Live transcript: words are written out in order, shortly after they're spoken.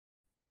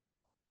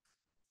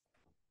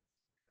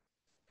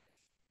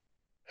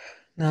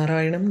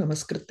नारायणं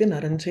नमस्कृत्य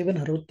नरं चैव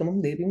नरोत्तमं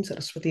देवीं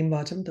सरस्वतीं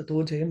वाचं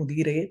ततो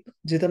जयमुदीरयेत्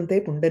जितं ते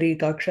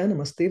पुण्डरीकाक्ष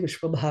नमस्ते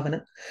विश्वभावन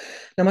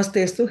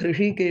नमस्तेऽस्तु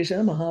हृषीकेश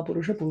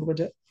महापुरुष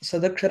पूर्वज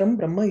सदक्षरं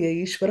ब्रह्म य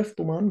ईश्वरः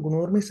पुमान्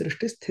गुणोर्मि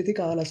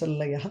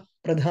सृष्टिस्थितिकालसल्लयः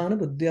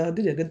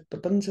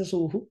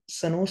प्रधानबुद्ध्यादिजगत्प्रपञ्चसूः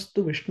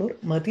सनोऽस्तु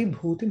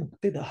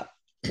विष्णुर्मतिभूतिमुक्तिदः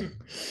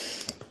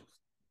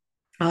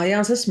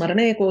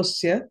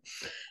आयासस्मरणेकोऽस्य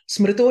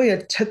स्मृतो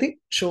यच्छति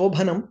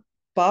शोभनं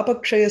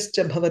पापक्षयश्च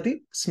भवति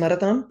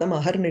स्मरतां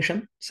तमहर्निशं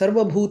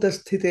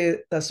सर्वभूतस्थिते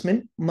तस्मिन्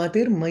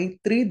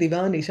मतिर्मैत्री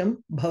दिवानिशं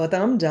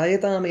भवतां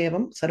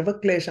जायतामेवं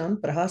सर्वक्लेशान्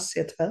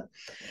प्रहास्यथ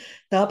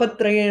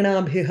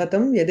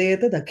तापत्रयेणाभिहतं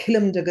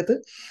यदेतदखिलं जगत्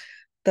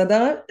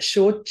तदा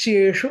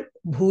शोच्येषु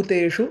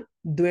भूतेषु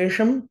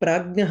द्वेषं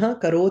प्राज्ञः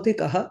करोति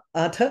कः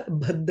अथ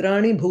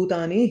भद्राणि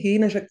भूतानि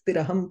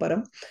हीनशक्तिरहं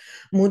परं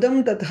मुदं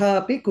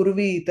तथापि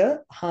कुर्वीत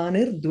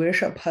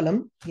हानिर्द्वेषफलं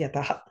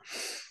यतः.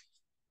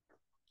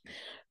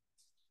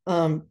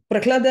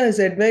 Prahlada is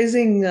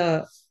advising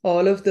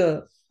all of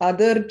the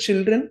other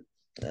children,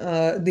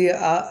 the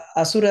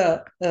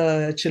Asura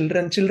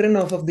children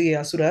of the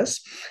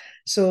Asuras.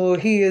 So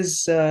he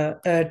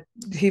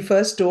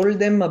first told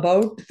them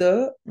about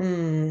the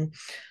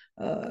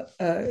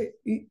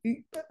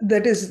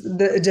that is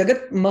the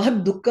Jagat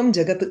Mahad Dukkham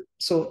Jagat.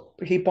 So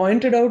he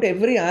pointed out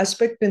every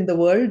aspect in the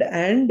world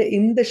and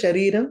in the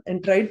Shariram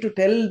and tried to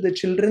tell the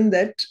children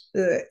that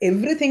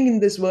everything in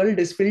this world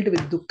is filled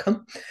with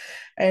Dukkham.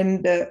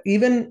 And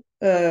even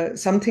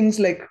some things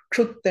like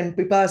Kshut and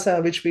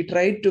Pipasa, which we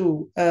try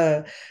to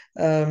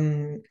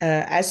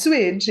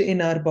assuage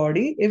in our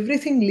body,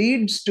 everything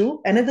leads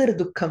to another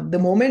Dukkham. The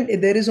moment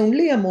there is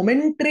only a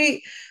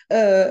momentary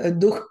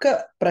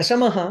Dukkha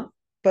Prashamaha,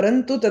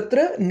 Parantu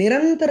Tatra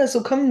Nirantara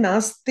Sukham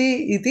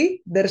Nasti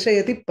iti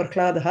Darshayati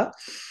Prahladaha.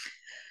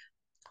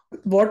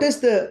 What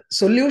is the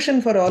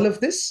solution for all of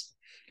this?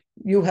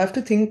 You have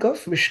to think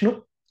of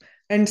Vishnu.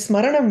 And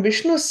Smaranam,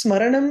 Vishnu's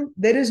Smaranam,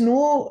 there is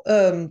no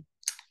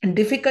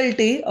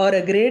difficulty or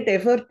a great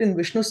effort in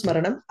Vishnu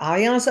Smaranam.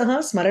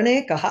 Ayasaha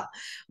Smarane Kaha.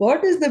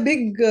 What is the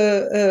big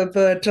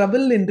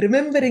trouble in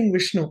remembering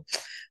Vishnu?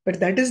 But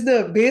that is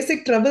the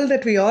basic trouble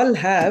that we all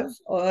have.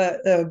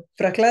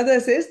 Prahlada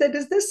says that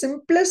is the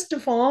simplest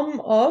form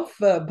of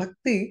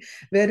bhakti,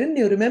 wherein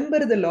you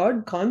remember the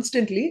Lord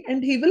constantly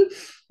and he will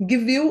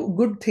give you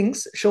good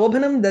things.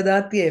 Shobhanam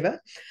dadatyeva.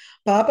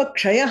 Papa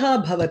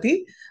kshayaha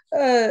bhavati.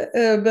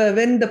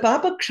 When the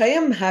papa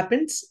kshayam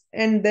happens,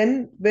 and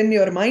then when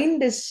your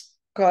mind is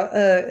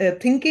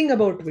thinking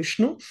about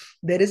Vishnu,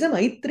 there is a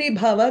maitri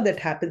bhava that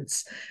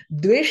happens.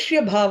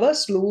 Dveshya bhava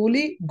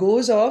slowly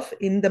goes off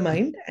in the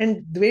mind,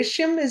 and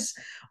dveshyam is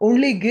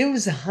only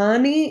gives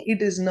hani.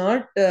 It is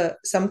not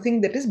something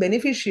that is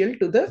beneficial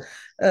to the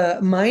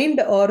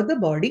mind or the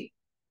body.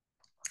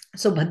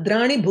 So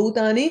Bhadrani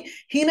Bhutani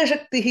Hina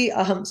Shaktihi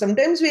Aham.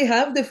 Sometimes we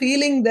have the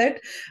feeling that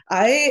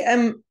I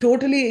am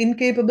totally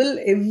incapable.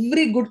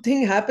 Every good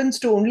thing happens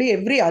to only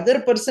every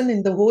other person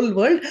in the whole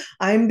world.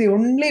 I am the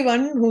only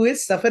one who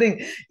is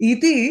suffering.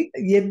 Iti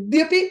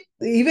Yadyapi,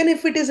 even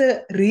if it is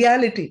a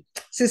reality.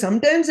 See,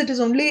 sometimes it is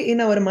only in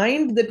our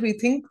mind that we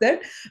think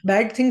that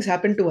bad things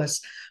happen to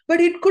us. But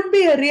it could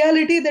be a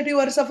reality that you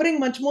are suffering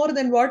much more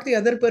than what the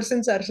other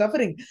persons are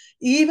suffering.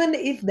 Even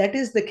if that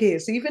is the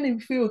case, even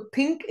if you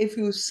think, if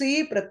you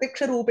see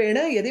Pratyaksha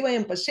Rupena, Yadi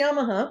Vayam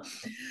Pashyamaha,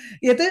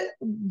 Yat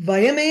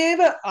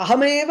Vayameva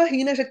Ahameva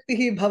Hina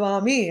Shaktihi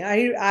Bhavami.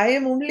 I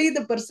am only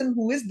the person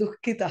who is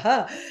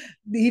Dukkitaha.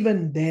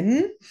 Even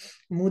then,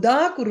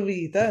 Mudam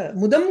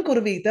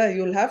kurvita,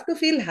 you'll have to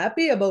feel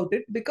happy about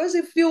it, because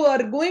if you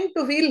are going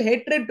to feel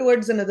hatred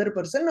towards another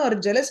person or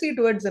jealousy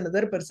towards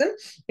another person,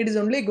 it is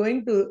only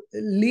going to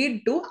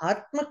lead to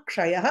Atma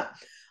Kshayaha,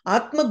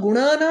 Atma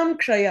Gunanam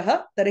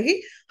Kshayaha, Tarhi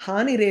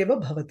Hanireva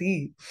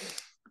Bhavati.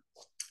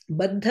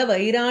 Baddha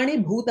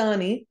Vairani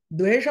Bhutani,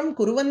 Dvesham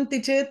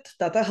Kurvanti Chet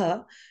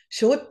Tataha,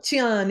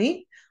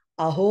 Shochyani,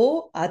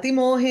 Aho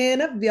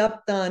Atimohena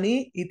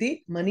Vyaptani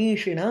iti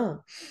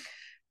Manishina.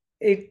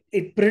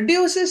 It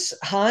produces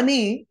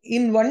hani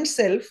in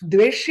oneself.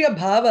 Dveshya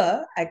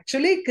bhava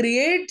actually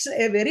creates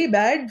a very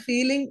bad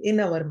feeling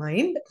in our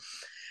mind,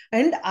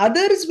 and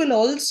others will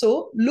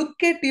also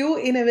look at you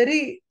in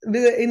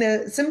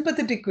a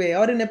sympathetic way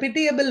or in a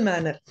pitiable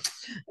manner.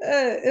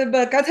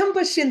 Katham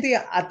pashyanti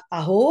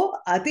aho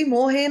ati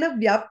mohena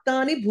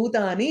vyaptani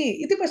bhutani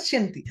iti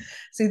pashyanti.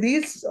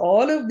 See,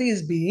 all of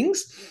these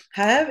beings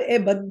have a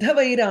baddha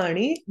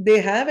vairani. They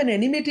have an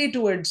enmity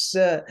towards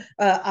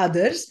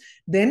others.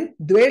 Then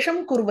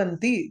dvesham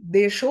kurvanti,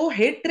 they show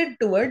hatred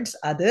towards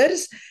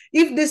others.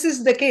 If this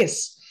is the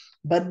case,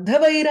 baddha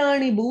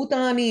vairani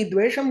bhutani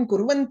dvesham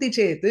kurvanti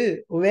chet,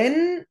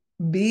 when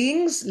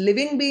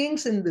living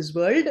beings in this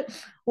world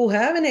who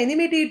have an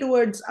enmity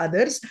towards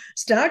others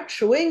start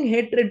showing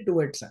hatred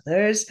towards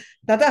others,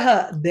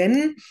 tataha,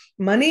 then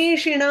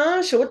manishina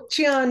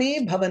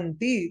shochyani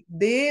bhavanti,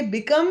 they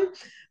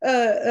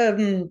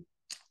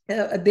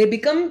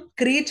become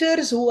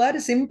creatures who are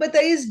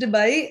sympathized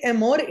by a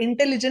more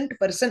intelligent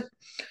person.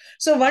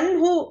 So one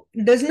who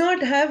does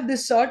not have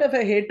this sort of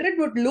a hatred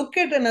would look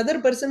at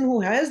another person who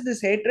has this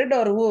hatred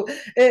or who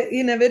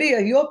in a very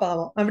ayyo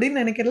pava.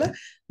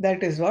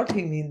 That is what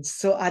he means.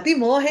 So ati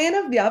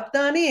mohena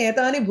vyaptani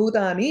etani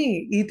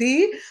bhutani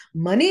iti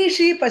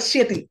manishi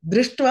pashyati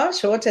drishtva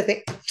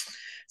shochate.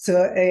 So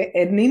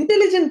an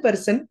intelligent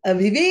person, a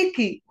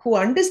viveki, who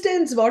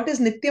understands what is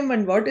nityam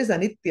and what is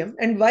anityam,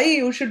 and why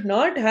you should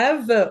not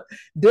have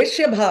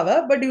dveshya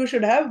bhava, but you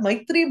should have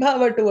maitri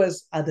bhava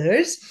towards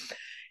others.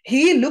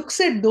 He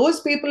looks at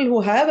those people who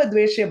have a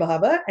dveshya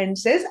bhava and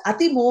says,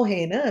 ati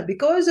mohena,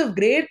 because of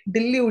great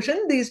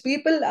delusion, these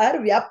people are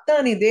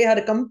vyaptani, they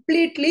are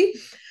completely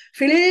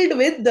filled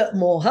with the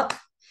moha.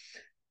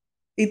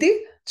 Iti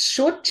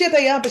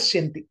shochyataya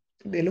pashyanti.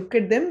 They look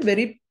at them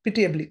very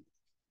pitiably.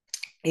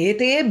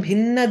 एते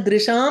भिन्न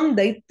दृशां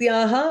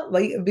दैत्याः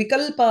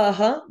विकल्पाः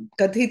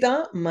कथिता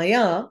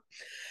मया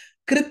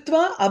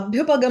कृत्वा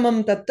अभ्युपगमं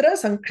तत्र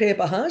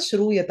संक्षेपः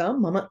श्रूयतां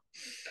मम.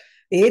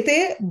 एते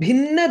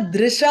भिन्न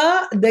दृशा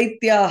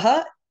दैत्याः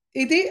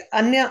इति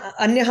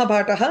अन्यः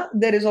पाठः.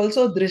 There is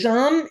also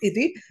दृशां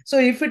इति. So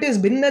if it is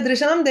भिन्न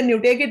दृशां, then you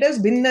take it as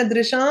भिन्न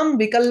दृशां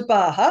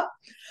विकल्पाः,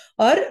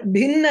 और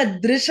भिन्न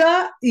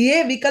दृशा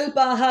ये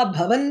विकल्पाः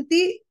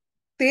भवन्ति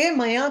ते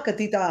मया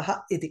कथिताः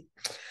इति.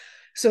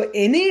 So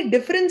any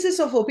differences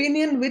of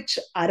opinion which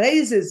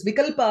arises,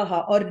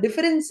 vikalpaha, or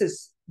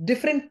differences,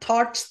 different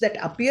thoughts that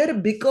appear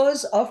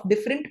because of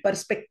different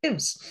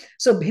perspectives.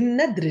 So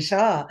bhinna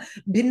drisha,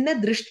 bhinna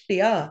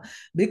drishtya.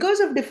 Because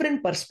of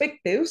different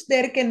perspectives,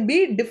 there can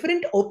be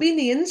different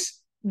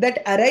opinions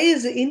that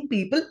arise in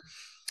people.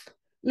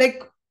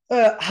 Like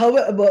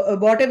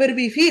whatever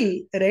we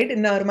feel, right,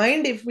 in our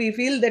mind, if we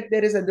feel that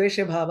there is a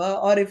dvesha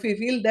bhava, or if we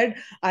feel that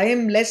I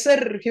am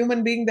lesser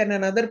human being than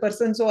another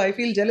person, so I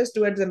feel jealous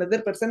towards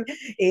another person,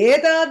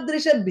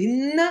 etadrisha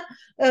bhinna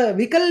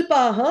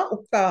vikalpaha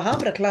uktaha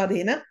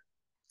prakhladena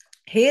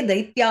he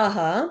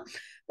daityaha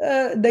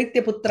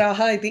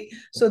daityaputraha iti.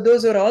 So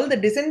those are all the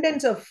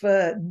descendants of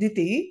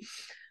Diti.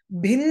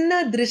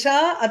 Bhinna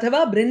drisha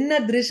athava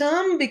brinna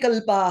drisham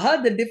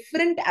vikalpaha, the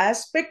different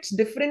aspects,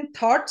 different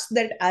thoughts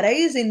that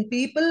arise in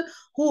people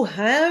who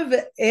have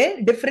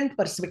a different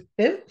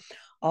perspective,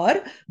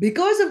 or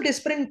because of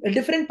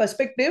different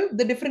perspective,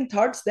 the different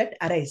thoughts that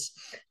arise.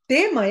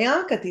 Te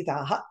maya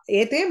katitaha,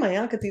 ete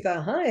maya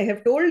katitaha. I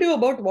have told you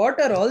about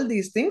what are all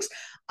these things.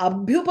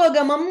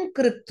 Abhyupagamam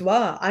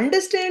kritva,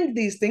 understand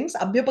these things.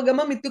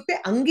 Abhyupagamam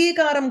ityukte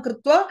angikaram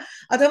kritva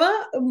athava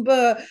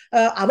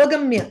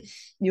avagamya.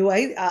 You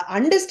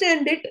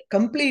understand it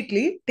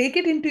completely, take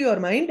it into your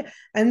mind,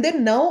 and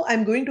then now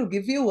I'm going to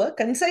give you a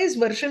concise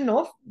version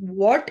of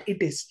what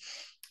it is.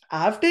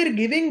 After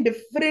giving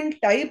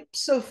different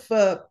types of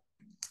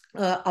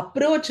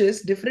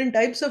approaches, different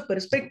types of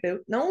perspective,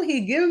 now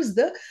he gives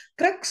the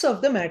crux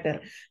of the matter.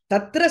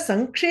 Tatra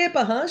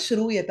sankshepaha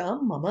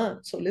shruyatam mama.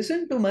 So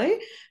listen to my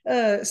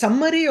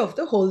summary of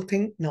the whole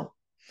thing now.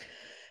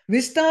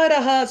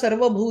 विस्तारः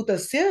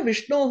सर्वभूतस्य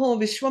विष्णोः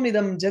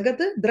विश्वमिदं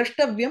जगत्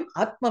द्रष्टव्यम्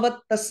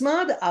आत्मवत्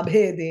तस्माद्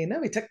अभेदेन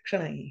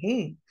विचक्षणैः.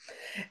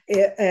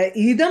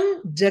 इदं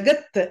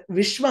जगत्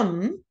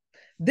विश्वं,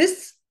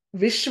 this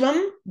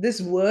Vishwam,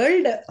 this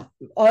world,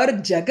 or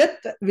Jagat.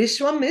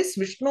 Vishwam is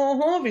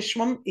Vishnoho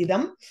Vishwam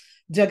idam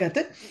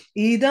Jagat.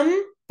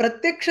 Idam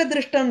Pratyaksha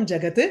Drishtam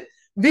Jagat.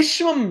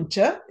 Vishwam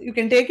cha, you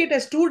can take it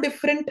as two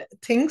different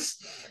things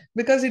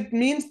because it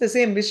means the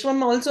same.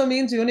 Vishwam also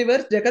means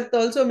universe, Jagat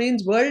also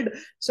means world.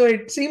 So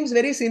it seems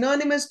very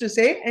synonymous to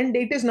say, and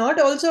it is not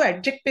also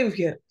adjective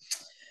here.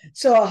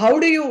 So how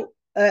do you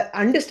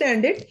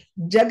understand it?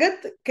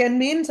 Jagat can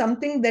mean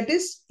something that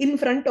is in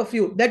front of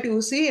you, that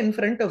you see in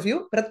front of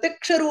you.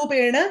 Pratyaksha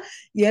rupena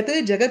yat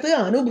jagat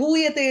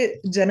anubhuyate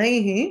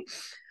janaihi.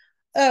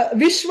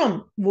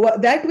 Vishwam,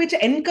 that which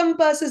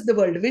encompasses the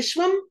world.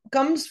 Vishwam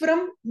comes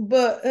from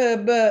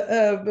Vyapanam,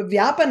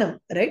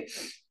 right?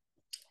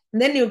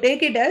 Then you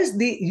take it as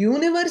the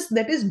universe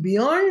that is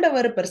beyond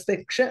our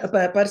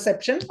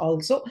perception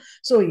also.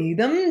 So,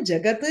 idam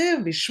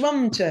jagat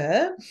vishwam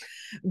cha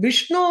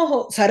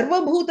Vishnoho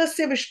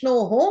sarvabhutasya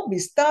Vishnoho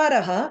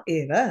vistaraha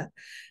eva.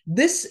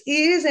 This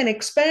is an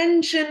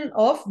expansion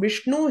of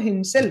Vishnu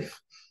himself.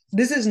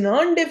 This is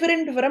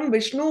non-different from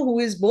Vishnu, who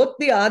is both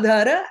the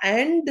Adhara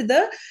and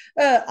the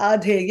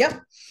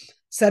Adhyaya.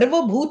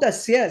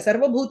 Sarvabhutasya,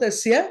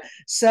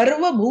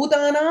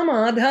 sarvabhutanam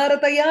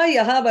adharataya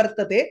yaha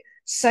vartate,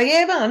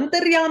 sayeva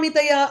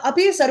antaryamitaya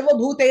api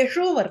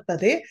sarvabhuteshu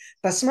vartate,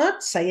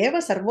 tasmat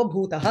sayeva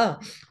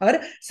sarvabhutaha, or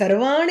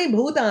sarvani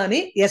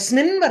bhutani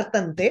yasmin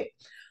vartante.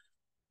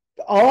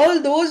 All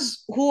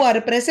those who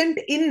are present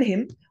in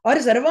him, or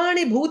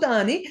sarvani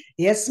bhutani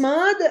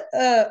yasmad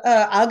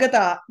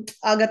agataha,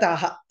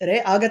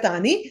 right?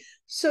 Agatani.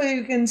 So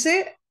you can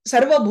say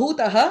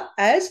sarvabhutaha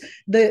as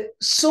the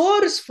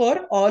source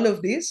for all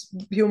of these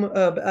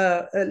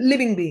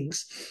living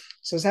beings.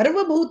 So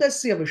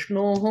sarvabhutasya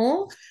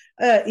Vishnoho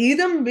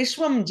idam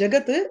vishwam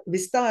jagat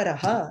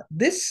vistaraha.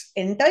 This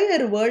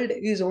entire world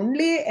is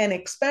only an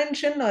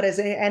expansion or as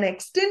an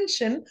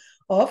extension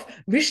of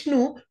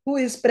Vishnu, who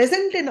is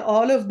present in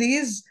all of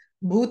these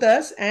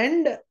bhutas,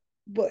 and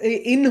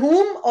in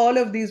whom all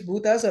of these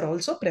bhutas are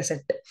also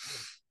present.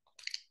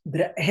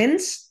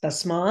 Hence,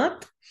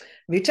 tasmat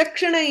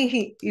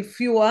vichakshanaihi. If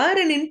you are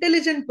an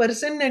intelligent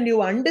person and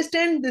you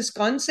understand this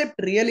concept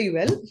really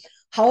well,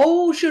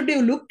 how should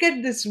you look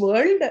at this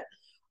world?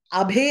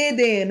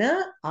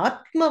 Abhedena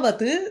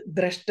atmavat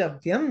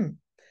drashtavyam.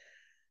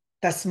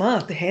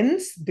 Tasmat,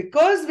 hence,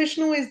 because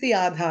Vishnu is the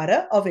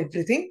Adhara of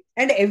everything,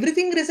 and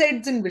everything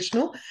resides in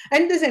Vishnu,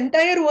 and this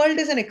entire world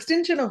is an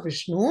extension of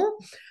Vishnu,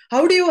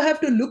 how do you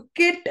have to look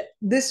at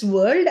this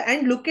world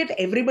and look at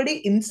everybody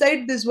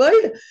inside this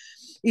world?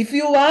 If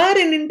you are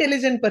an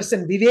intelligent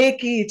person,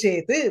 viveki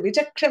chet,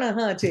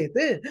 vichakshanaha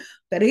chet,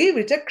 tari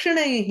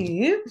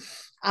vichakshanaihi,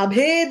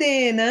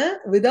 abhedena,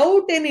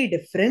 without any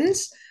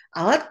difference,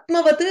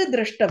 atmavat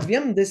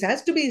drashtavyam, this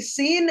has to be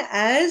seen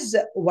as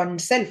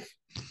oneself.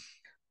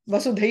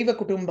 Vasudhaiva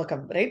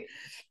Kutumbakam, right?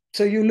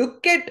 So you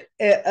look at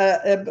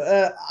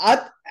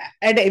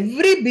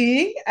every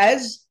being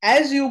as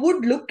you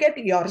would look at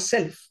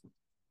yourself.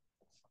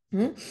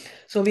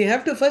 So we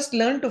have to first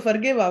learn to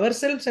forgive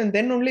ourselves, and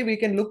then only we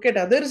can look at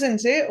others and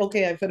say,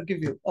 okay, I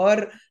forgive you.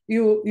 Or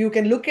you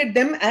can look at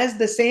them as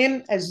the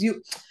same as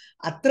you.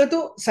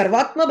 Atratu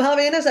sarvatma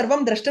bhavena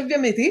sarvam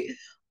drashtavyam iti.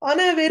 On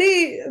a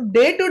very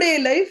day-to-day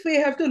life, we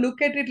have to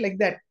look at it like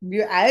that.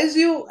 As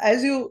you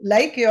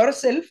like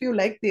yourself, you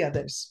like the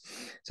others.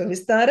 So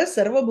vistara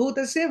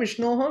sarvabhutasya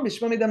vishnoho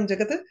vishvamidam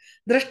jagat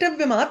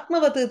drashtavyam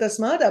atmavat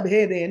tasmat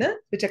abhedena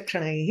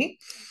vichakshanaihi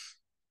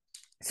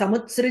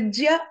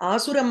samutsrijya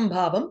asuram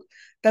bhavam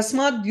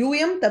tasmad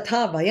yuyam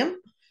tatha vayam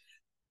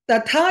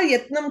tatha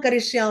yatnam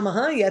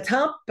karishyamaha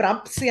yatha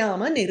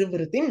prapsyama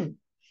nirvritim.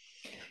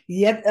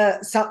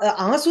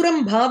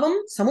 Asuram bhavam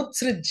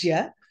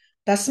samutsrijya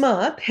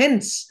tasmat,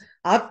 hence,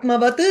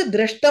 atmavat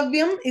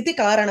drashtavyam iti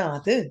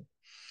karanat.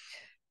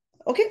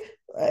 Okay,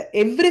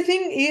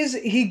 everything is,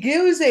 he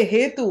gives a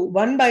hetu,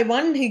 one by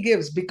one he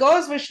gives,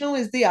 because Vishnu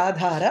is the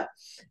Adhara,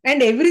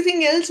 and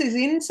everything else is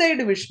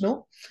inside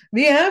Vishnu.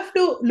 We have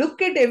to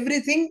look at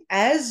everything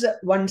as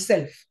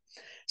oneself.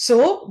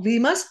 So, we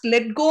must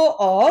let go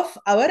of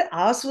our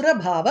asura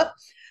bhava.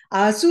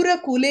 Asura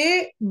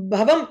kule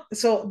bhavam.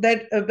 So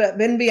that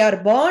when we are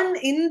born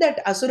in that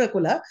asura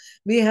kula,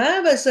 we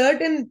have a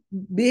certain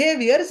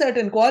behavior,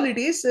 certain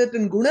qualities,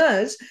 certain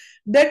gunas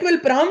that will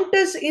prompt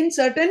us in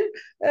certain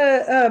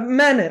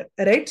manner,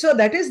 right? So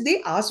that is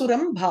the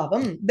asuram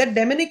bhavam, the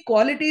demonic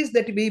qualities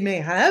that we may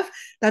have.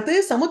 That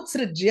is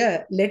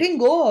samutsrijya, letting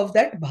go of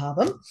that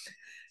bhavam.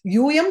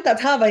 Yuyam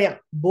tatha vayam,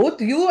 both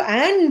you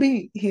and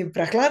me.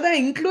 Prahlada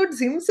includes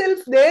himself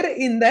there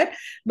in that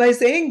by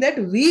saying that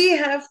we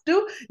have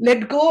to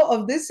let go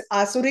of this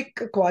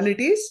asuric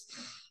qualities,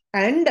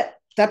 and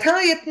tatha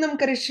yatnam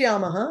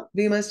karishyamaha,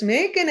 we must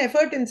make an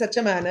effort in such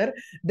a manner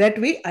that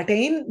we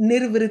attain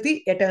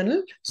nirvriti,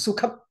 eternal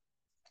sukham.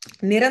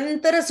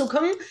 Nirantara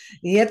sukham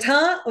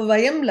yatha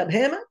vayam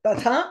labhema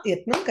tatha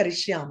yatnam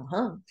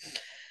karishyamaha.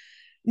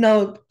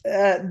 Now,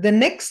 the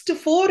next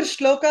four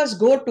shlokas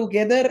go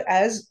together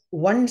as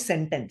one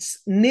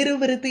sentence.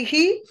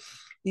 Nirvritihi,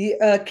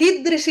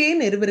 kidrishi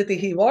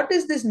nirvritihi. What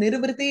is this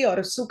nirvriti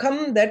or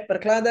sukham that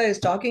Prahlada is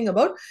talking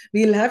about?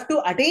 We'll have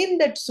to attain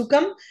that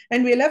sukham,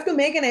 and we'll have to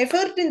make an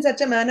effort in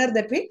such a manner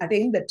that we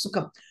attain that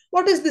sukham.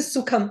 What is this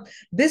sukham?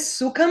 This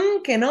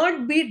sukham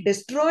cannot be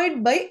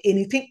destroyed by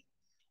anything.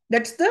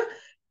 That's the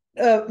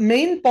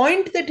main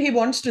point that he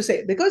wants to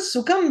say. Because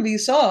sukham, we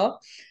saw,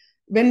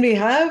 when we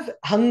have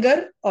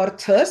hunger or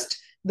thirst,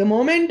 the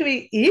moment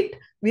we eat,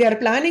 we are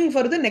planning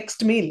for the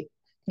next meal.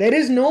 There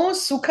is no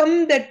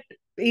sukham, that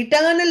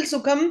eternal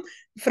sukham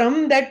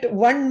from that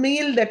one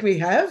meal that we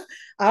have.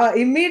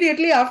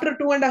 Immediately after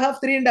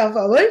 2.5, 3.5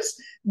 hours,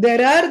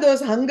 there are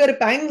those hunger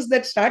pangs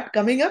that start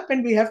coming up,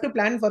 and we have to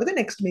plan for the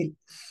next meal.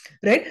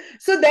 Right?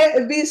 So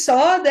that we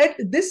saw that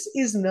this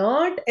is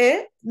not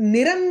a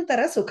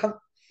nirantara sukham.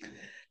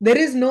 There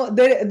is no,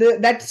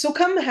 that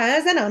sukham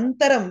has an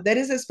antaram. There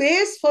is a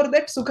space for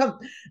that sukham.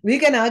 We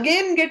can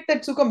again get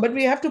that sukham, but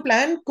we have to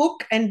plan,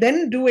 cook, and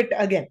then do it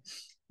again.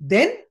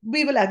 Then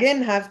we will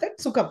again have that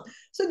sukham.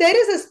 So there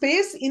is a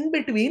space in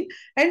between,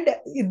 and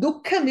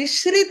dukkha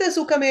mishrita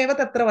sukhameva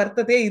tatra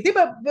vartate iti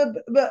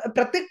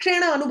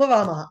pratyakshena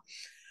anubhavamaha.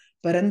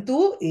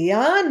 Parantu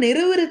ya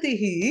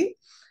nirvritihi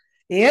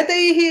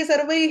etaihi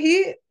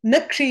sarvaihi na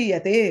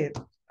kshiyate.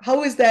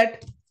 How is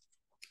that?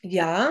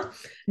 Ya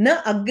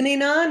na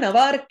agnina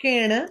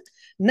navarkena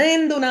na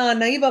induna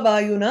naiva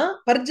vayuna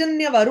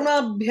parjanya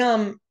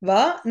varunabhyam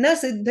va na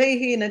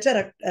siddhaihi na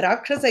cha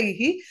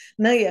rakshasaihi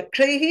na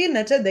yakshaihi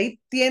na cha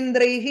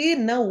daityendraihi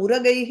na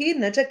uragaihi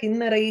na cha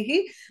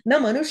kinnaraihi na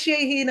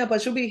manushaihi na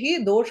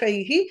pashubhihi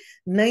doshaihi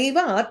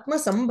naiva atma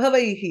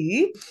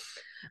sambhavaihi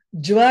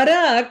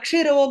ज्वरा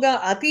अक्षिरोग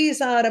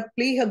अतिसार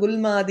प्लीह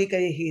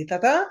गुल्मादिकैः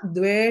तथा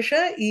द्वेष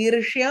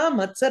ईर्ष्या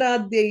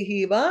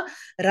मत्सराद्यैः वा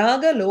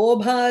राग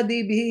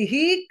लोभादिभिः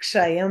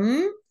क्षयं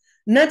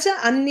न च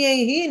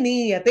अन्यैः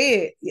नीयते.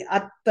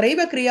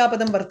 अत्रैव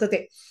क्रियापदं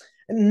वर्तते.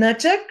 न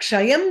च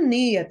क्षयं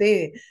नीयते.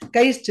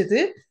 कैश्चित्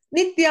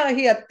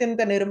Nityahi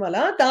atyanta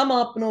nirmala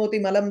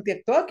tamapnoti malam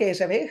tyaktva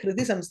keshave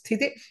hridi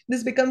samsthite.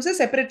 This becomes a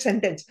separate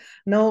sentence.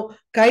 Now,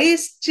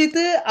 kaischit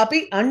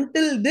api,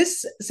 until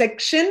this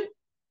section,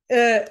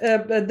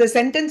 the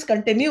sentence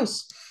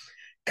continues.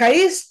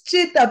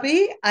 Kaischit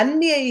api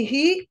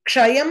anyaihi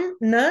kshayam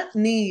na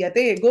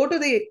niyate. Go to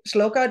the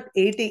shloka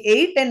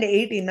 88 and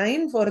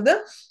 89 for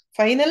the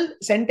final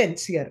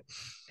sentence here.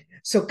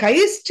 So,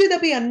 kaischit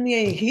api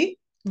anyaihi,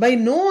 by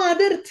no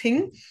other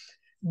thing,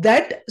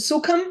 that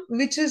sukham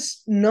which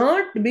is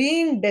not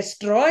being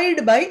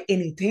destroyed by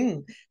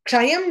anything.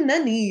 Kshayam na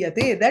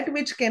niyate, that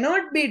which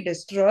cannot be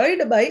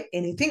destroyed by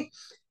anything.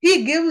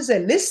 He gives a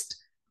list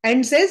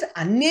and says,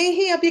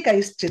 anyaihi api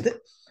kaischit,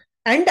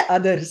 and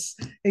others.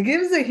 He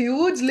gives a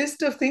huge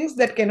list of things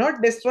that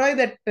cannot destroy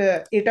that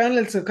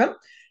eternal sukham,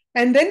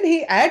 and then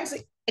he adds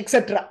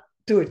etc.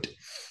 to it.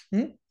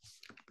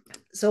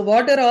 So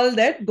what are all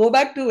that? Go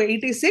back to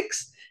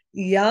 86.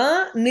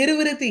 Ya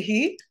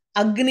nirvritihi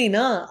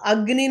agnina.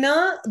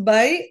 Agnina,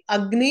 by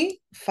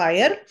agni,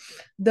 fire.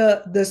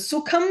 The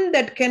sukham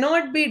that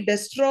cannot be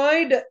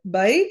destroyed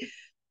by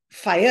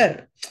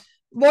fire.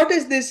 What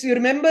is this? You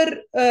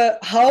remember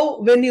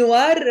how when you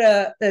are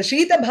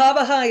Shita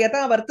Bhavaha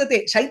yata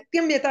vartate,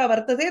 Shaityam yata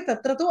vartate,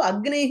 tatratu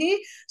Agnehi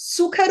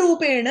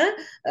Sukharupena,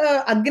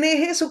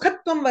 Agnehe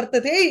Sukhatvam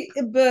vartate.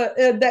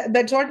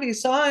 That's what we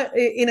saw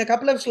in a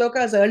couple of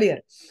shlokas earlier.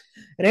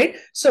 Right?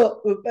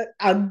 So,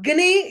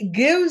 Agni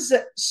gives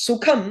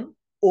Sukham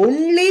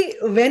only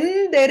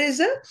when there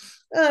is a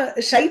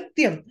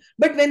Shaityam.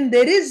 But when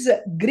there is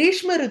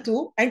Grishma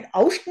Ritu and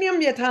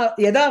Aushnyam yada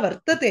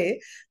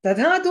vartate,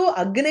 tadhatu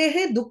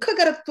Agnehe Dukkha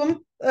Karatvam,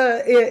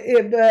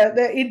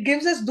 it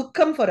gives us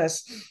Dukkham for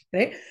us.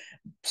 Right?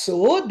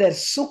 So, the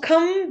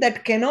Sukham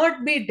that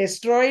cannot be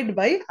destroyed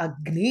by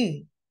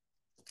Agni.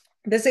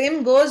 The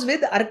same goes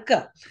with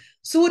Arka,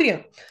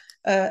 Surya.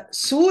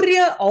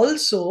 Surya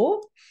also,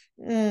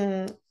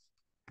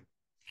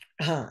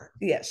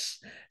 yes.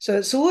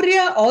 So,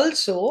 Surya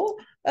also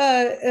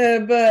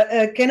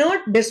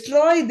cannot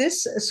destroy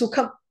this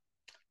Sukham.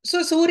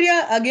 So,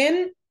 Surya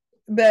again,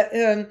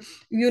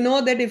 you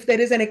know that if there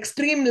is an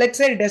extreme, let's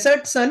say,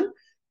 desert sun,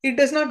 it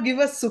does not give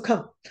us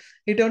Sukham.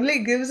 It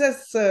only gives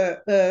us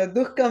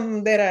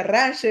dukkam. There are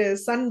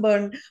rashes,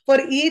 sunburn. For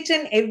each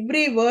and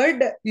every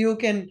word, you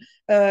can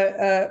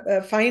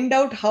find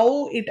out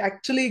how it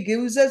actually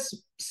gives us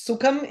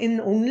sukham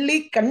in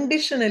only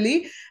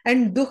conditionally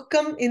and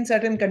dukkam in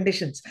certain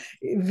conditions.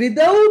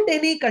 Without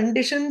any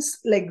conditions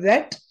like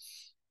that,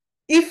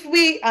 if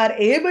we are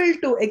able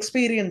to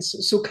experience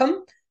sukham,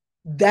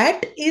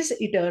 that is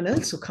eternal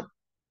sukham.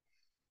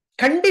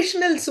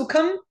 Conditional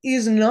sukham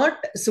is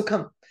not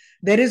sukham.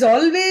 There is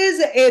always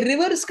a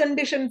reverse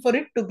condition for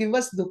it to give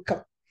us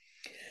dukkha.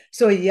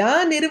 So,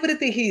 ya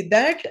nirvritihi,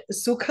 that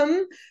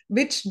sukham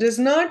which does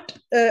not,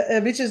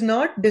 which is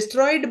not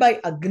destroyed by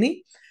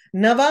Agni,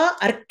 nava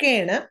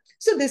arkena.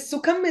 So, this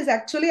sukham is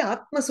actually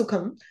Atma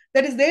Sukham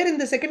that is there in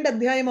the second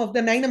Adhyayam of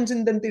the Nainam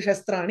Chindanti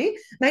Shastrani.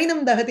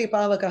 Nainam Dahati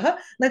Pavakaha,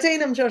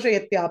 Nachainam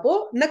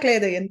Shoshayatyapo,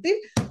 Nakledayanti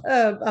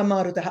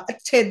Marutaha,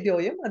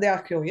 Achedyoyam,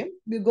 Adhyakyoyam.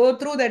 We go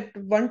through that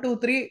 1, 2,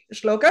 3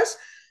 shlokas.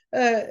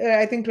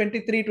 I think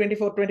 23,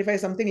 24, 25,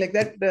 something like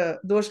that,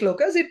 those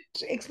shlokas, it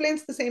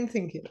explains the same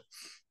thing here.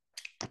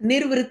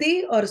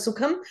 Nirvriti or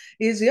Sukham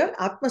is your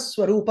Atma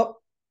Swarupa.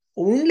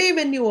 Only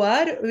when you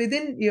are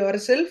within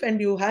yourself and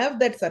you have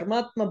that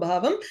Sarmatma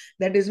Bhavam,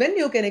 that is when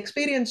you can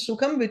experience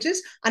Sukham, which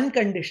is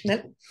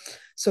unconditional.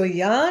 So,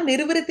 ya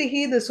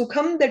nirvritihi, the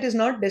Sukham that is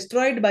not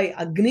destroyed by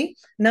Agni,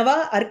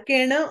 Nava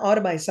Arkena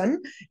or by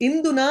sun,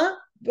 Induna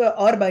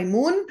or by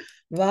moon,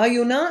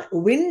 Vayuna,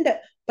 wind,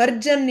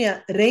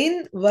 Parjanya,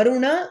 rain,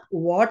 Varuna,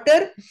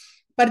 water.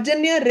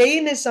 Parjanya,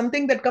 rain is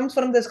something that comes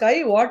from the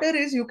sky. Water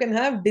is, you can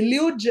have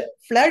deluge,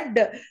 flood,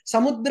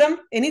 samudram,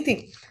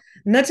 anything.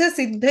 Nacha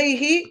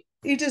siddhaihi,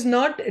 it is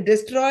not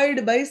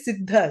destroyed by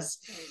siddhas.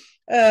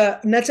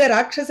 Nacha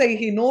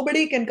rakshasaihi,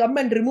 nobody can come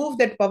and remove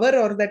that power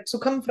or that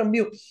sukham from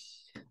you.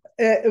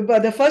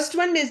 But the first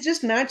one is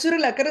just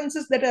natural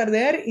occurrences that are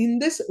there in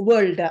this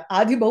world,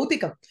 Adi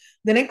Bhautikam.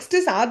 The next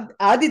is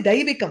Adi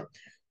Daivikam.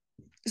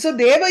 So,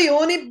 Deva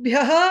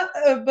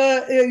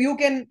Yonibhyaha, you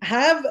can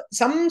have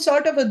some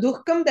sort of a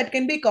dukkam that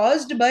can be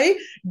caused by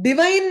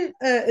divine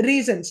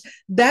reasons.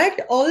 That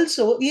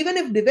also, even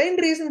if divine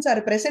reasons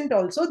are present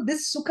also,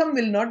 this sukham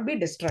will not be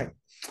destroyed.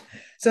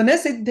 So, na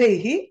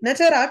siddhaihi, na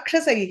cha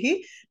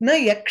rakshasaihi, na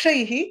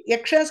yakshaihi,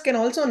 yakshas can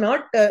also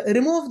not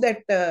remove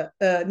that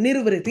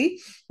nirvriti,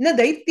 na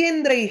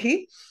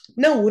daityendraihi,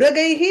 na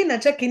uragaihi, na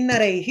cha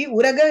kinnaraihi.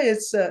 Uraga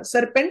is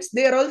serpents.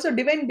 They are also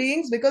divine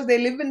beings because they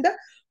live in the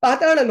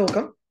Patala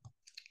Lokam.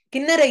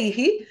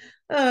 Kinnaraihi,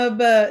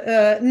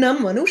 na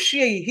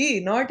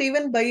manushyahi, not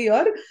even by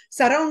your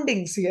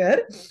surroundings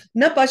here.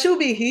 Na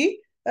pashubihi,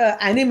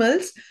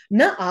 animals.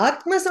 Na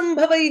atma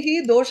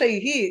sambhavaihi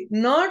doshaihi,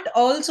 not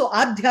also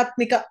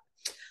adhyatmika.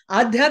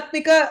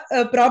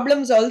 Adhyatmika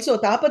problems also.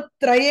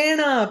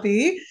 Tapatrayena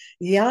api,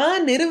 ya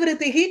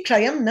nirvritihi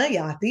kshayam na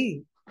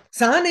yati.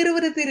 Sa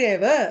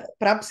nirvritireva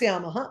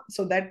prapsyamaha.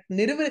 So that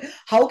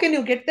how can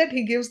you get that?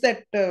 He gives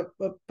that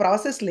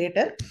process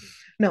later.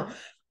 Now,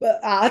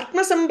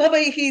 atma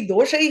sambhavaihi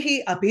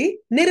doshaihi api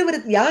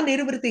ya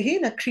nirvritihi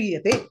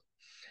nakshiyate.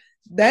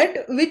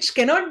 That which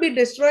cannot be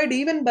destroyed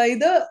even by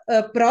the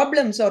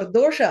problems or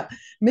dosha,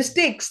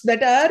 mistakes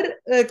that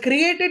are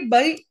created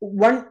by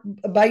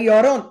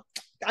your own,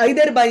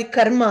 either by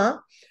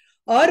karma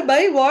or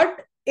by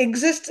what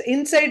exists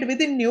inside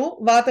within you,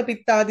 vata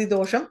pittadi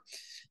dosham.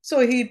 So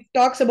he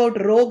talks about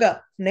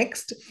roga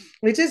next,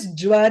 which is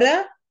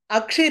jvara,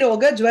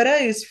 akshiroga. Jvara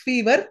is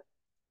fever.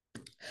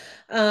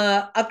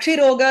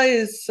 Akshiroga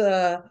is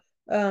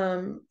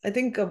I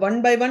think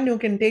one by one you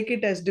can take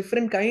it as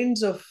different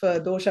kinds of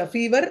dosha.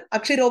 Fever,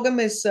 akshirogam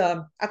is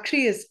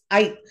akshi is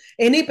eye.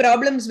 Any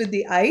problems with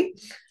the eye,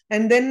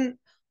 and then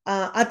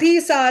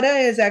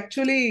atisara is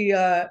actually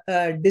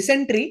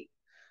dysentery.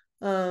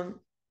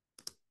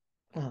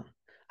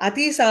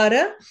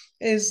 Atisara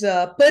is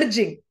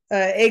purging,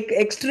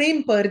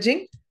 extreme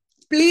purging.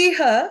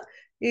 Pliha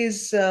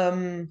is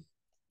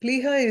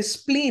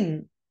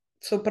spleen.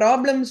 So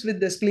problems with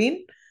the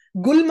spleen.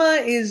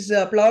 Gulma is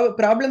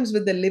problems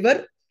with the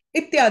liver.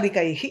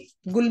 Ityadikaihi,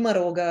 Gulma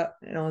roga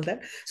and all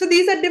that. So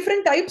these are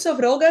different types of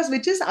rogas,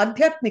 which is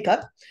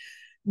adhyatmika.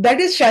 That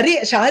is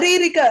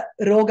sharirika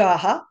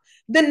rogaha.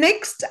 The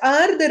next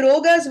are the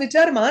rogas which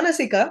are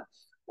manasika.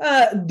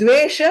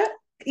 Dvesha,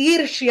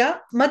 Irshya,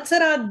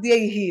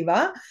 Matsaradhyaihi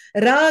va,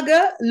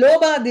 Raga,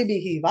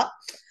 Lobadibihi va.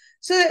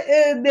 So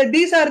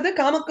these are the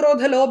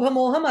Kamakrodha, Lobha,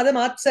 Moha, Mada,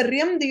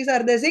 Matsaryam. These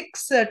are the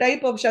 6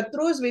 type of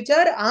Shatrus which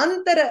are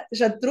Antara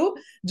Shatru,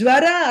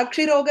 Jvara,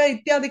 Akshiroga,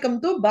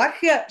 Ityadikam tu,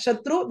 Bahya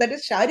Shatru, that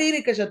is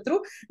Sharirika Shatru.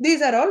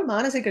 These are all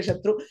Manasika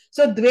Shatru.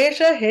 So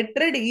Dvesha,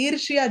 hatred,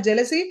 Irshya,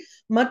 jealousy.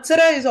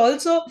 Matsara is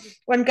also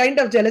one kind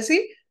of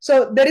jealousy.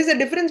 So there is a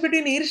difference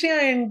between Irshya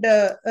and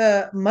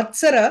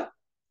Matsara.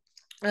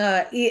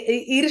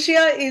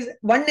 Irshya is,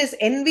 one is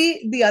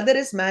envy, the other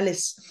is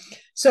malice.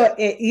 So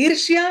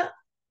Irshya,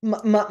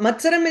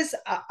 Matsaram is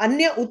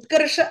Anya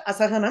Utkarsha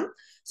Asahanam.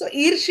 So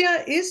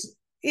Irshya is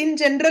in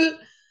general,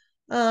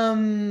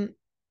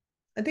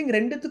 I think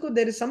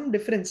there is some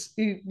difference.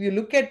 You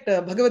look at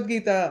Bhagavad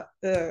Gita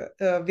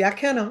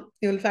Vyakhyanam,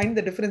 you will find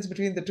the difference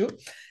between the two.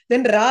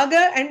 Then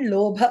Raga and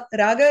Lobha.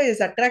 Raga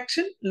is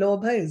attraction,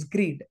 Lobha is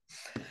greed.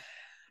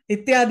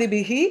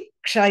 Ityadibihi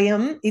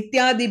kshayam,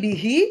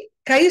 ityadibihi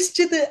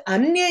kaischit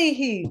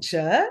anyaihi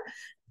cha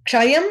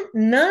kshayam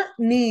na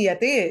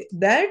niyate.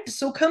 That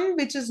sukham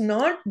which is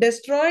not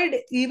destroyed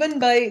even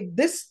by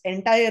this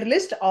entire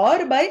list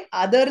or by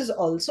others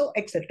also,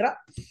 etc.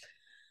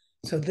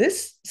 So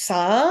this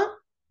sa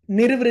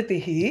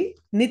nirvritihi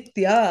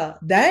nitya,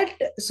 that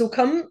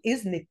sukham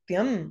is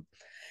nityam.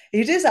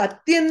 It is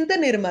atyanta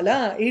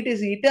nirmala, it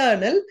is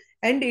eternal,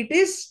 and it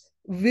is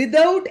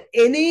without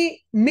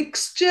any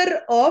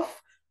mixture of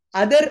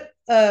other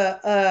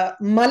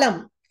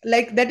malam.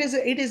 Like that is,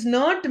 it is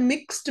not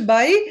mixed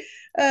by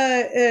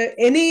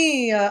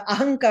any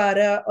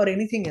ahankara or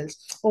anything else.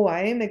 Oh,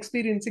 I am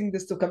experiencing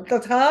this sukham.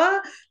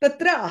 Tatha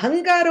tatra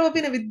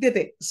ahankaropi na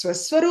vidyate.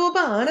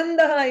 Swaswarupa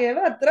anandaha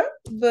eva atra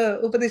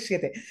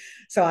upadishyate.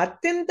 So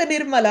atyanta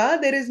nirmala,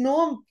 there is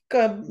no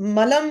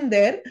malam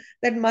there.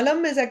 That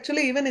malam is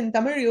actually, even in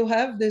Tamil you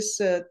have this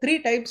 3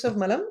 types of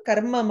malam: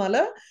 karma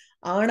mala,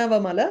 anava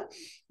mala,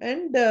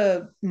 and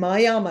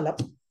maya mala.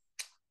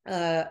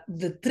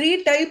 The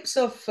 3 types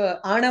of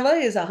anava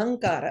is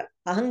ahankara,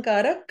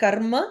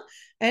 karma,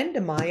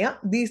 and maya.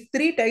 These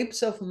 3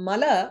 types of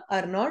mala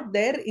are not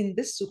there in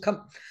this sukham.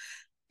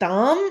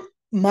 Tam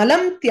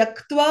malam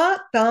tyaktva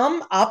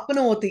tam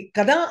apnoti.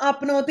 Kada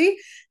apnoti?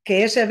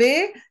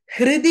 Keshave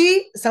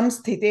hridi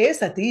samsthite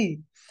sati.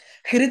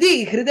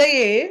 Hridi,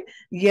 hridaye,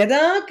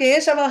 yada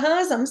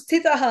keshavaha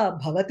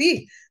samsthitaha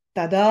bhavati,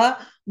 tada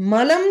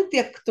malam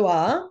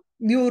tyaktva,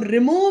 you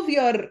remove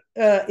your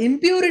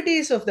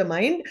impurities of the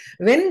mind.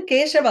 When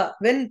Keshava,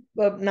 when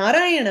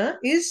Narayana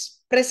is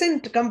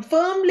present,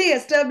 firmly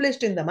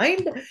established in the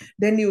mind,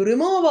 then you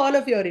remove all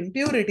of your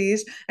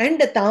impurities, and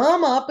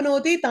tam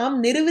apnoti,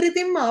 tam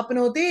nirvritim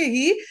apnoti,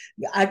 he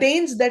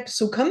attains that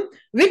sukham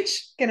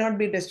which cannot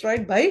be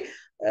destroyed by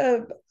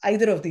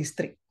either of these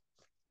 3.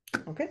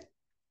 Okay?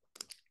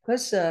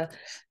 Because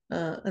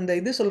and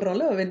this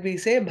when we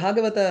say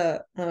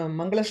Bhagavata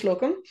Mangala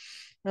Shlokam,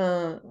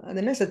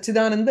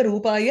 Satchidananda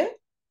Rupaya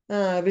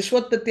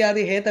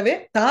Vishwotpatyadi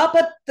Hetave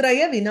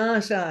Tapatraya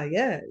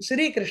Vinashaya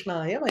Shri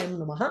Krishnaya Vayam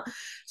Namaha.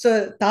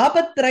 So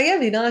Tapatraya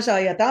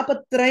Vinashaya,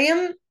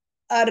 Tapatrayam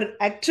are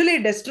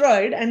actually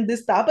destroyed, and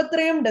this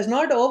Tapatrayam does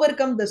not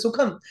overcome the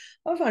sukham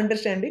of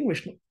understanding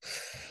Vishnu.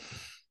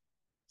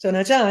 So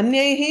nacha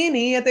anyaihi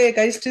niyate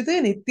kaischit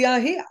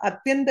nityahi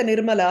atyanta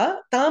nirmala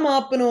tam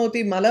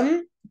apnoti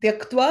malam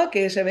tyaktva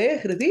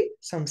keshave hridi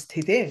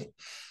samsthite.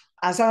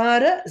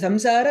 Asara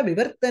samsara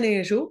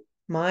vivartaneshu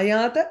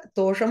mayata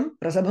tosham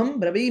prasabham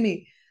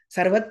bravimi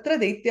sarvatra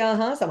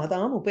daityaha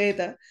samatam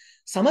upeta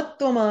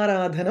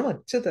samattvamaradhanam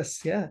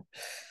achyutasya.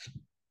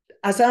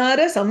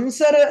 asara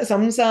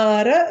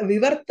samsara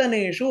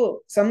vivartaneshu.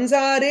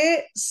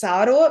 Samsare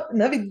saro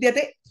na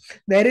vidyate.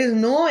 There is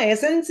no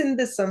essence in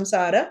this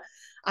samsara.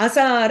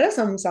 Asara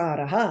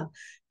samsaraha.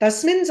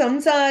 Tasmin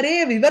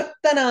samsare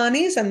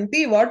vivartanani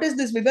santi. What is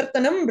this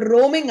vivartanam?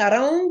 Roaming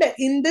around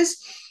in this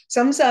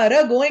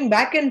samsara, going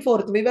back and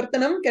forth.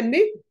 Vivartanam can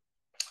be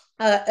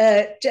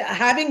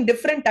having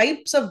different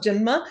types of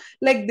janma,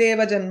 like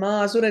Deva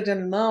janma, Asura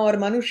janma, or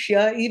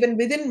Manushya. Even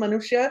within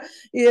Manushya,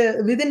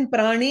 within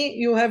Prani,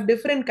 you have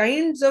different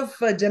kinds of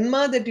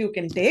janma that you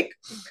can take.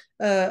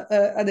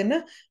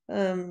 Adena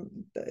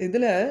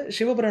idula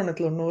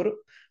Shivapuranathil onnoru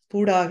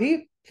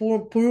Pudagi,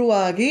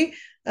 Puluvagi,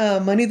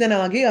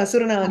 Manidanagi,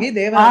 Asuranagi,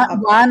 Deva.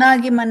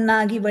 வானாகி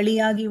மண்ணாகி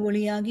வழியாகி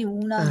ஒளியாகி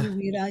ஊனாகி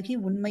உயிராகி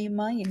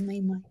உண்மையுமாய்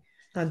என்மையுமாய்.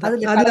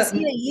 அதுல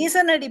கடைசியில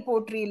ஈசனடி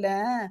போற்றியில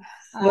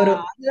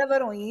அதுல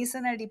வரும்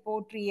ஈசனடி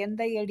போற்றி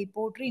எந்தை அடி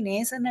போற்றி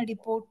நேசனடி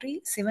போற்றி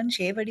சிவன்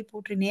சேவடி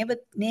போற்றி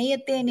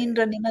நேயத்தே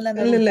நின்ற நிமலன்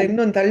இல்ல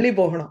இன்னும் தள்ளி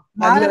போகணும்.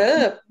 அதுல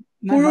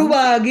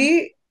புழுவாகி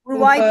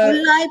புழுவாய்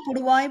புல்லாய்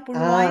புடுவாய்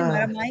புழுவாய்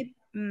மரமாய்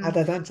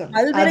அதுதான்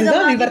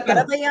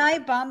பறவையாய்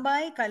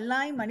பாம்பாய்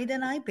கல்லாய்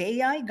மனிதனாய்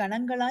பேயாய்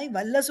கணங்களாய்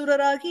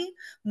வல்லசுரராகி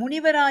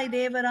முனிவராய்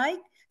தேவராய்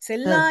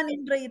செல்லா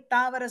நின்ற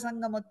இத்தாவர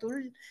சங்கமத்துள்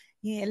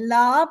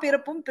எல்லா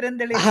பிறப்பும்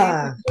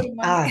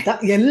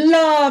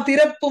எல்லா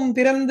பிறப்பும்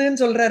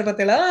பிறந்துன்னு சொல்றாரு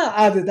பார்த்தீங்களா,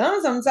 அதுதான்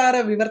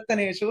சம்சார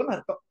விவர்த்தனேஷுன்னு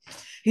அர்த்தம்.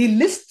 He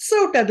lists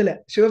out அதுல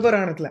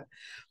சிவபுராணத்துல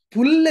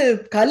புல்லு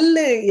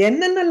கல்லு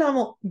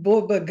என்னென்னலாமோ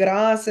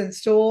கிராஸ் அண்ட்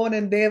ஸ்டோன்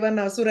அண்ட் தேவன்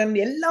அசுரன்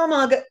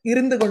எல்லாமாக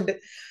இருந்து கொண்டு.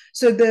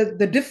 So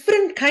the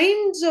different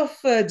kinds of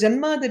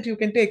janma that you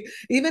can take,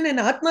 even in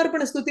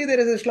Atmarpana Stuti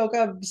there is a shloka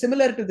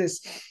similar to this.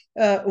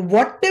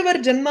 Whatever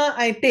janma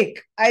I take,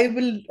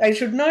 I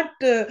should not,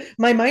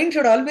 my mind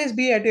should always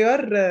be at your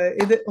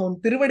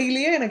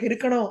திருவடியிலேயே எனக்கு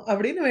இருக்கணும்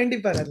அப்படின்னு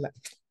வேண்டிப்பார். அதுல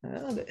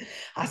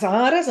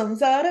asara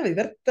samsara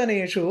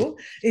vivartaneshu,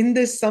 in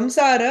this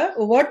samsara,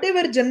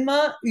 whatever janma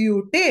you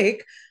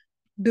take,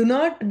 do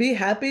not be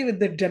happy with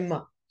the janma.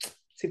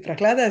 See,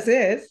 Prahlada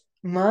says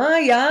ma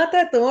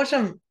yata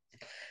tosham.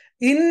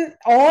 In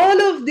all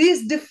of these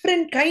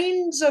different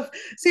kinds of,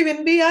 see, when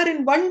we are in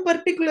one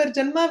particular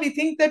janma, we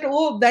think that,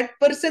 oh, that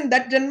person,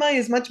 that janma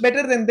is much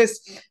better than this.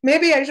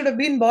 Maybe I should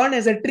have been born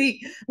as a tree.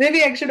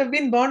 Maybe I should have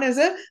been born as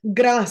a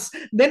grass.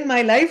 Then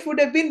my life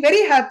would have been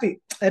very happy,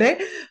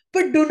 right?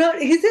 But do not,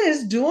 he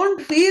says,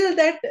 don't feel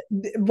that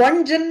one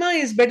janma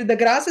is better.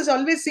 The grass is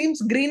always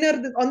seems greener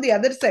on the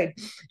other side.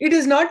 It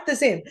is not the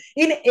same.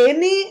 In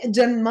any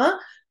janma,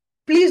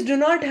 please do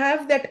not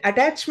have that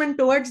attachment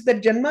towards that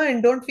janma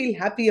and don't feel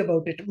happy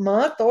about it. Ma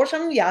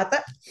tosham yata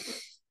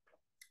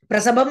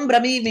prasabam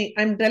brahmimi.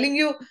 I'm telling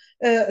you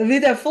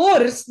with a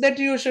force that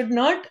you should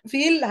not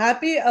feel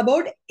happy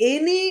about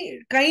any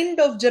kind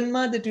of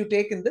janma that you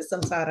take in this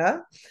samsara.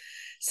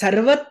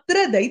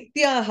 Sarvatra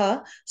daityaha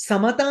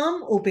samatam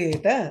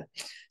upeta.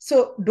 So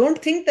don't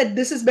think that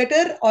this is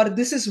better or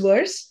this is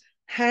worse.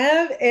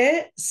 Have a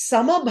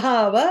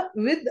samabhava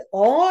with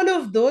all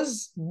of those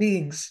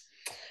beings.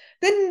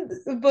 Then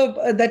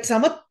that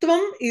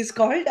samatvam is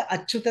called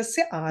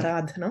achyutasya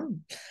aradhanam.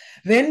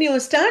 When you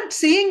start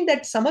seeing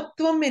that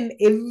samatvam in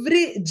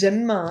every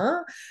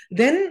janma,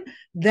 then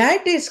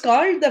that is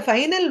called the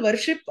final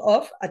worship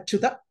of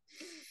achyuta,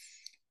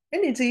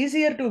 and it's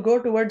easier to go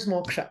towards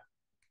moksha.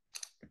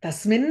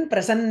 Tasmin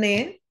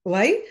prasanne.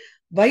 Why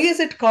is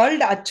it called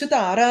achyuta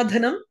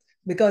aradhanam?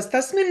 Because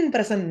tasmin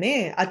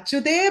prasanne,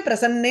 achyute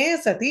prasanne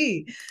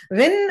sati.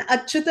 When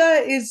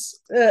achyuta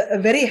is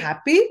very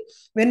happy,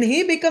 when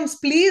he becomes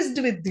pleased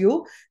with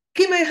you,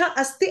 kimeha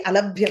asti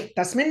alabhyam.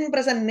 Tasmin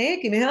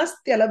prasanne kimeha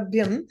asti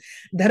alabhyam.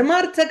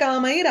 Dharmartha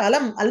kamair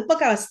alam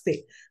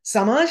alpakaste.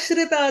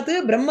 Samashritat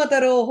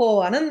brahmataroho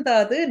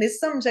anantat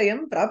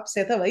nissamshayam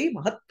prapsyata vai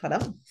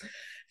mahatphalam.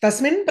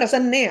 Tasmin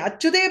prasanne,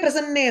 achyute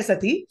prasanne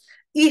sati.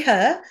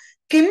 Iha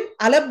kim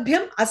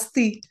alabhyam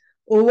asti.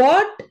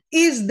 What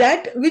is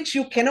that which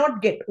you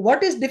cannot get?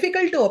 What is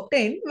difficult to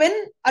obtain? When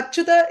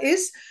achyuta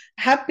is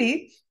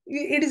happy,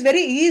 it is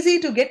very easy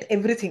to get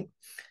everything.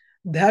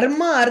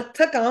 Dharma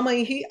artha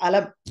kamaihi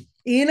alam.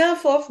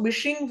 Enough of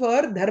wishing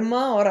for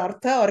dharma or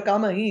artha or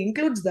kama. He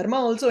includes dharma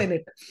also in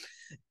it,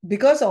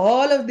 because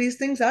all of these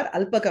things are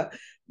alpaka.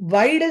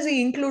 Why does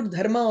he include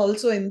dharma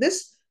also in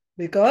this?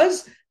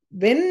 Because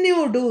when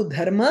you do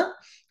dharma,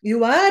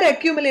 you are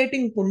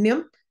accumulating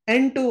punyam.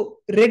 And to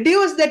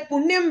reduce that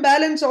punyam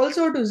balance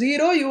also to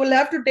zero, you will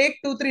have to take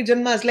 2-3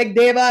 janmas like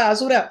Deva,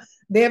 Asura,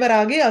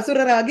 Devaragi,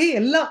 Asuraragi,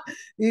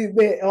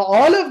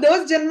 all of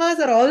those janmas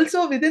are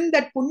also within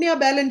that punya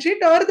balance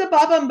sheet or the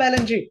papam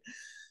balance sheet.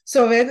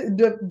 So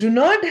do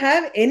not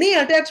have any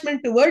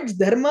attachment towards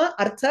dharma,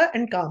 artha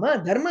and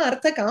kama. Dharma,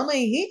 artha, kama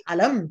ihi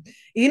alam.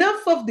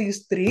 Enough of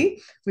these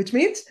three, which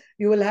means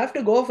you will have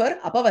to go for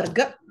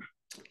apavarga.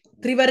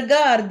 Trivarga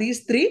are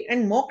these three,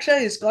 and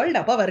moksha is called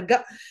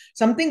apavarga.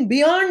 Something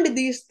beyond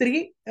these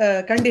three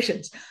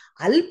conditions.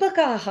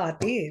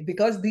 Alpakahate,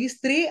 because these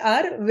three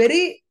are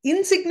very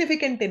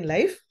insignificant in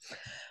life.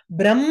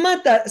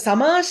 Brahmata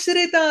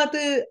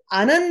samashritat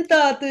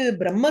anantat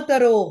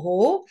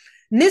brahmataroho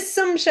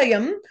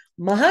Nissamshayam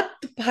mahat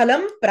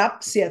phalam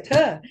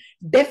prapsyatha.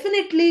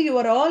 Definitely you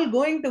are all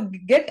going to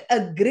get a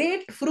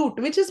great fruit,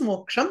 which is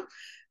moksham,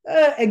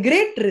 a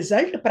great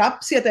result,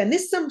 prapsyata,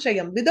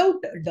 nissamshayam,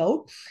 without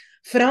doubt,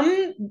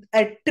 from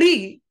a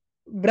tree,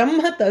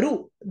 Brahma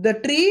Taru, the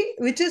tree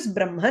which is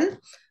Brahman,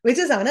 which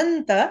is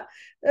Ananta.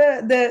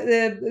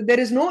 There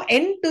is no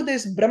end to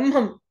this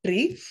Brahman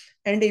tree.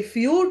 And if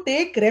you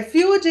take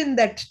refuge in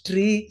that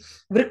tree,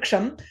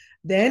 Vriksham,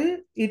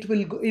 then it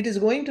is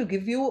going to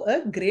give you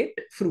a great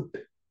fruit.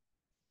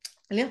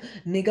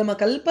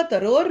 Nigamakalpa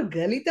taror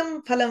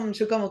galitam phalam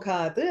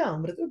shukamukhat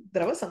amrita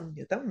drava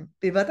samyatam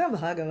pivata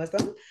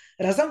bhagavatam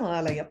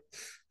rasamalayam.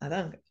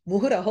 Adang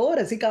muhuraho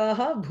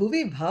rasikaha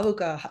bhuvi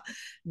bhavukaha.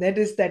 That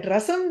is that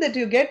rasam that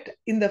you get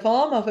in the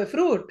form of a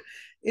fruit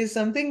is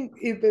something,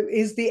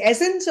 is the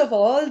essence of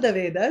all the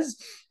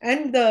Vedas,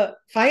 and the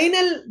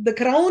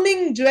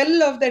crowning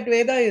jewel of that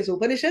Veda is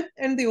Upanishad,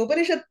 and the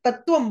Upanishad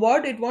Tattvam,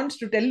 what it wants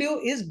to tell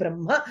you is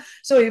Brahma.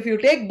 So if you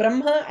take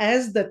Brahma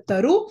as the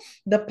Taru,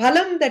 the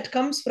phalam that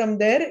comes from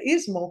there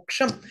is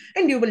moksham,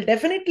 and you will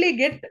definitely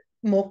get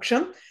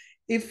moksham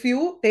if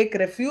you take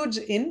refuge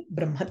in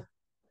Brahman.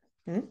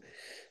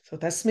 So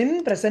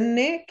tasmin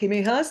prasanne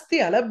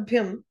kimihasti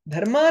alabhyam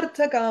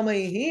dharmartha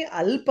kamaihi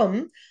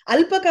alpam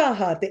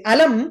alpakahate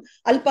alam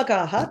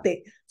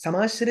alpakahate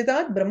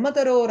samashritat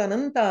brahmataror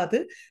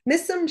anantat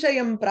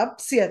nissamshayam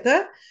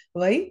prapsyata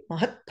vai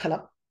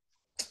mahatphalam.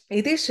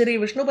 Iti Shri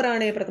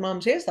Viṣṇupurāṇe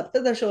pratamamshe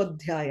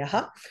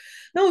saptadashodhyayah.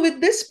 Now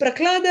with this,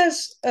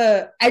 Prahlada's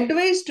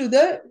advice to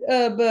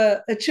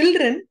the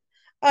children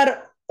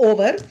are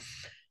over.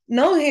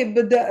 Now,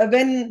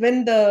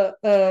 when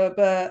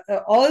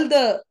all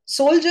the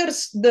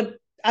soldiers, the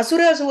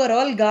asuras who are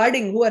all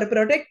guarding, who are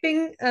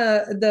protecting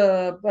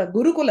the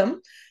Gurukulam,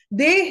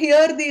 they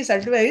hear this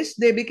advice,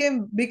 they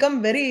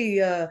become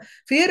very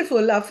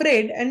fearful,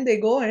 afraid, and they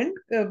go and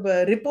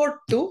report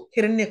to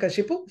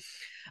Hiranyakashipu.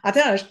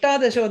 Atha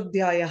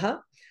Ashtadashodhyayah.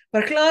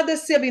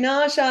 Prahladasya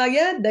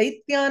vinashaya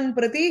daityan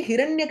prati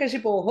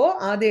Hiranyakashipoho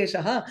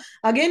adeshaha.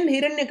 Again,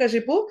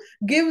 Hiranyakashipu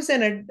gives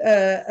an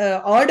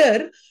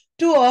order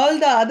to all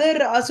the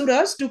other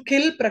asuras to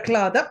kill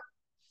Prahlada.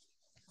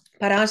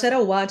 Parāśara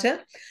uvacha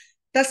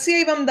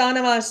tasyaivam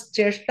danavas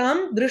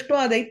cheshtam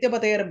drishtva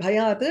daityapater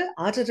bhayat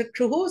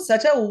achachakshuhu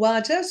sacha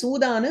uvacha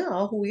sudana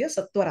ahuya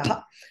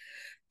satvaraha.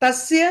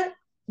 Tasya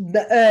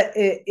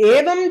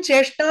evam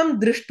cheshtam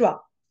drishtva.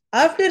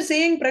 After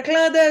seeing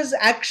Prahlada's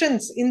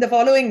actions in the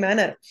following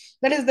manner,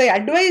 that is the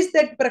advice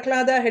that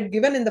Prahlada had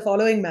given in the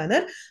following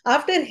manner,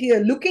 after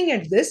looking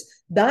at this,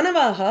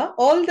 Danavaha,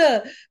 all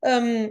the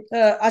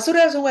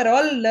asuras who were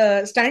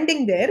all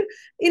standing there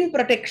in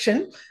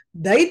protection,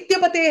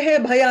 Daityapatehe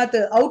bhayat,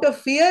 out of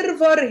fear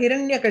for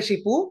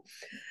Hiranyakashipu,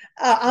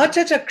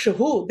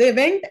 achachakshuhu, they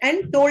went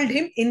and told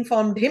him,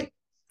 informed him,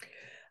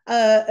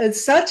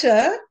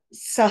 sacha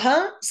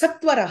saha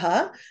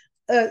satvaraha,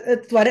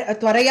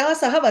 Tvaraya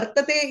saha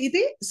vartate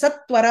iti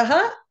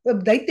satvaraha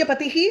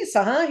daityapatihi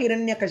saha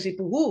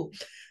Hiranyakashipuhu.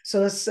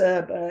 So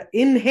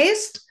in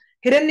haste,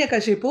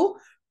 Hiranyakashipu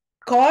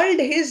called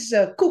his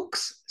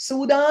cooks,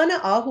 Sudana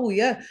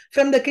Ahuya.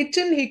 From the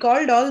kitchen, he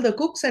called all the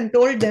cooks and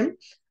told them,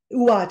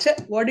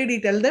 Uvacha. What did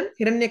he tell them?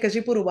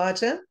 Hiranyakashipu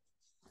Uvacha.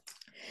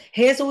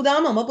 He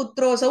Sudam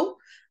amaputrosau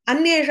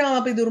anyesham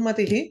api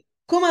durmatihi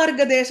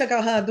kumarga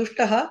deshakaha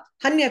dushtaha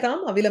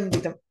hanyatam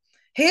avilambitam.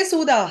 He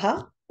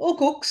Sudaha, O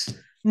cooks,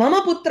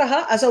 mama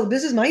putraha asau,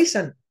 this is my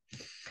son.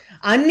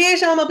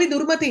 Anyesham api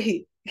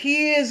durmatihi.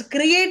 He is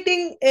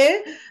creating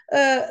a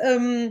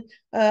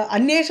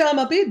anyesham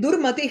api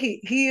durmatihi.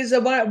 He is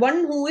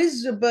one who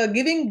is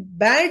giving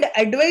bad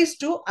advice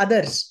to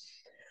others.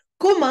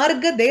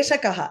 Kumarga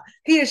deshakaha.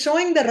 He is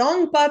showing the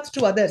wrong path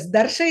to others.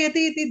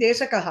 Darshayati iti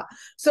deshakaha.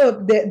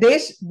 So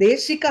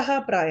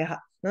deshikaha prayaha.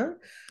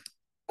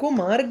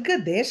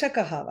 Kumarga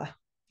deshakaha va.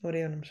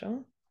 Ore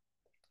nimsham.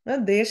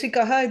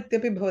 Deshikaha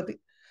ityapi bhavati.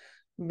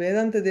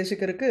 Vedanta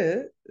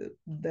deshikarku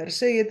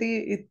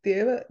darshayati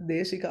ityeva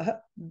deshikaha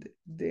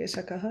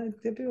deshakaha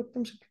ityapi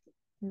vaktum shakyate.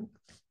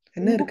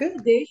 Enna irukku?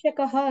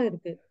 Deshakaha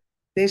irukku.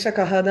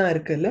 Deshakaha dhaan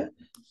irukkilla.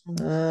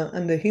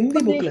 And the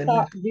Hindi book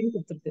la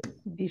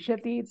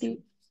Dishati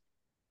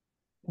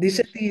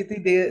iti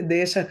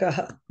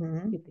deshakaha.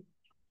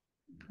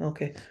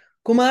 Okay.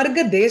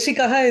 Kumarga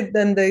deshikaha,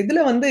 and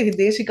idla vandu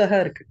deshikaha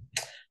irukku.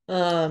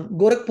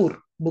 Gorakhpur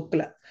book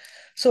la.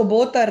 So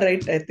both are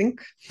right, I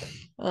think.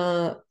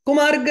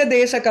 Kumarga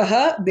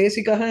deshakaha,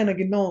 deshikaha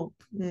enakku inno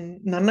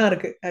nanna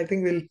irukku. I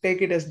think we'll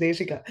take it as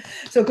deshika.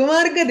 So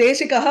Kumarga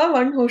deshikaha,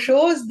 one who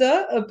shows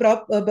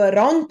the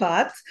wrong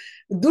path.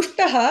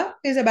 Dushtaha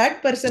is a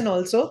bad person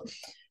also.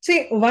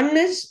 See, one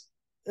is,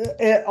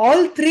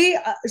 all three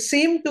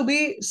seem to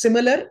be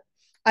similar.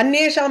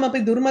 Anyesham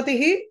api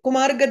durmatihi,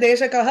 Kumarga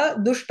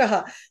deshakaha,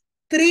 dushtaha.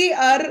 Three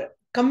are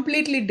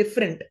completely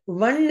different.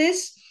 One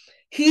is,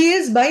 he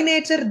is by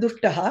nature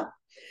dushtaha.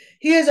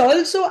 He is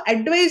also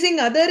advising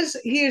others.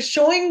 He is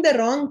showing the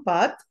wrong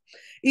path.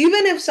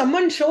 Even if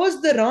someone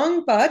shows the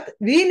wrong path,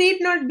 we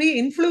need not be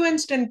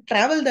influenced and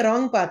travel the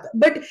wrong path.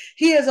 But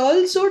he is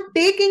also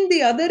taking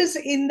the others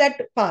in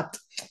that path,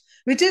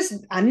 which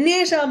is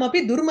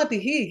Anyeshamapi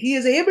Durmatihi. He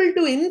is able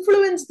to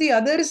influence the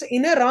others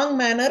in a wrong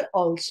manner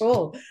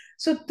also.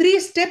 So 3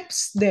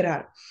 steps there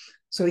are.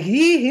 So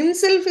he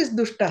himself is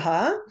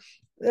Dushtaha,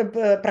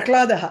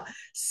 Prahladaha.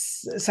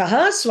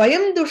 Saha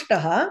Swayam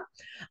Dushtaha,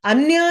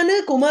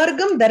 Anyana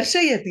Kumargam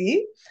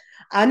Darshayati,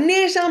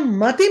 Anyesham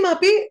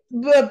Matimapi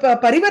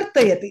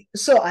Parivartayati.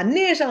 So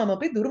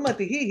Anyeshamapi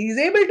Durmatihi, he is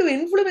able to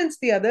influence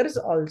the others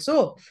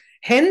also.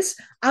 Hence,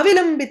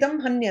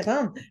 Avilambitam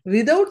Hanyatam.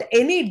 Without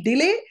any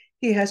delay,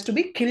 he has to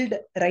be killed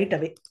right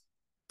away.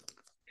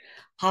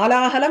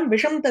 Halahalam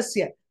Visham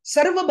Tasya.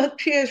 Sarva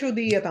Bhakshiyeshu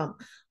Diyatam.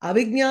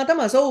 Avignatam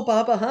Asau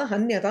Papaha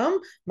Hanyatam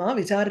Ma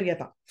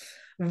Vicharyata.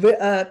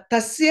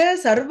 Tasya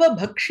Sarva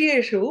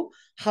Bhakshiyeshu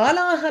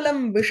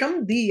Halahalam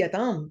Visham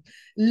Diyatam.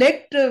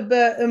 Let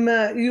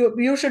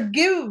you should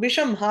give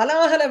Visham,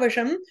 Halahala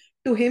Visham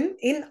to him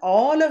in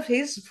all of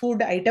his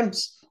food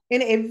items,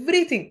 in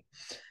everything.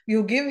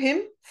 You give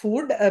him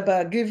food,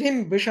 give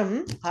him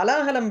Visham,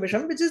 Halahalam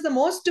Visham, which is the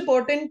most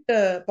important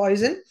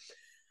poison.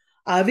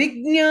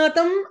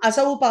 Avignatam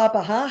asau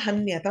papaha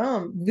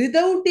hanyatam.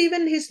 Without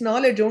even his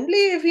knowledge,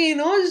 only if he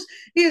knows,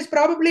 he is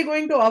probably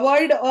going to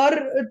avoid or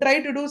try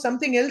to do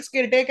something else,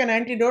 take an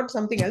antidote,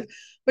 something else.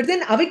 But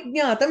then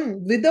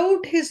avignatam,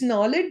 without his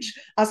knowledge,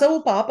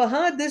 asau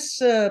papaha,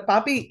 this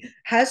papi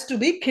has to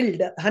be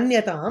killed.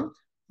 Hanyatam.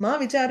 Ma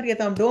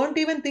vicharyatam. Don't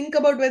even think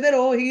about whether,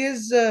 oh, he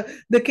is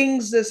the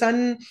king's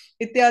son,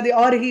 ityadi,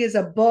 or he is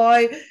a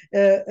boy.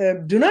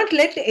 Do not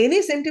let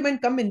any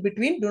sentiment come in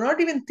between. Do not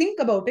even think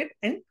about it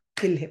and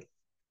kill him.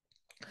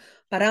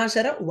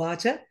 Parāśara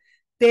uvacha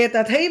te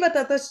tathaiva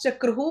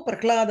tataschakruhu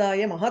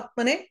prakhladaya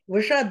mahatmane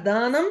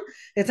vishadhanam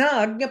yatha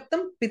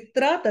agyaptam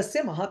pitra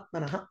tasya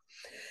mahatmanaha.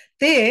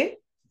 Te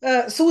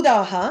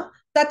sudaha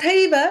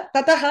tathaiva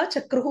tataha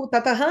chakruhu.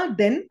 Tataha,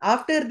 then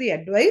after the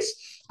advice,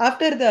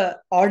 after the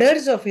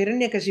orders of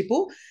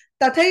Hiranyakashipu,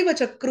 tathaiva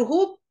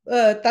chakruhu,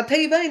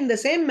 tathaiva, in the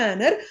same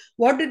manner,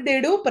 what did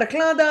they do?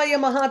 Prakhladaya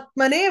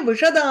mahatmane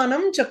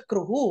vishadhanam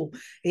chakruhu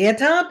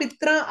yatha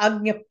pitra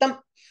agyaptam.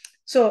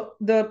 So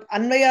the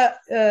Anvaya,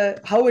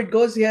 how it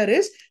goes here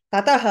is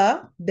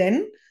Tataha,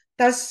 then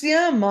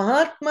Tasya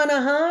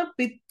Mahatmanaha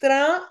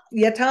Pitra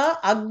Yatha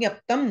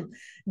Agnyaptam.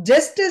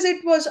 Just as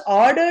it was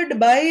ordered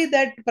by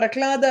that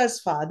Prahlada's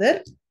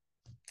father,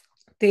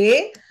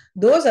 they,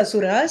 those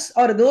asuras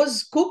or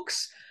those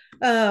cooks,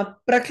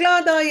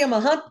 Prahladaya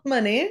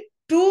Mahatmane,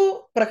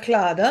 to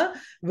Prahlada,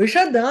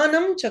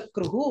 Vishadhanam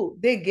Chakruhu,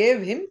 they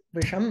gave him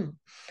Visham.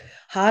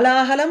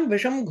 Halahalam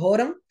Visham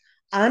Ghoram.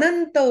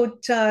 Ananta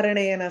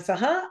Ucharanena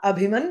Saha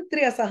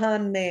Abhimantriya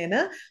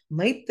Sahanena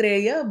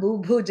Maitreya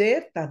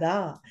Bubhuje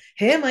Tada.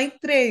 Hey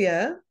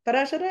Maitreya,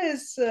 Parāśara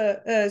is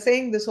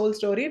saying this whole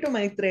story to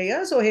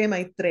Maitreya. So, hey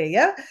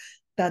Maitreya,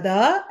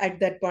 Tada,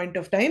 at that point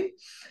of time,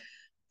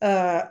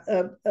 Halahalam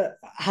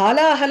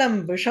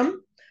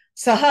Visham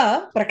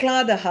Saha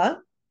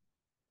Prahladaha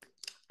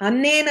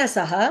Annena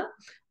Saha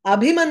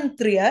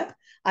Abhimantriya.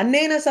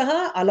 Annena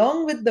saha,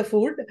 along with the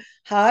food,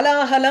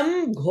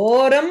 halahalam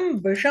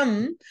ghoram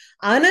visham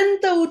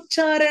ananta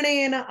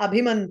ucharanena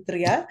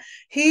abhimantriya.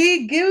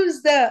 He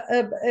gives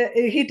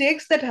he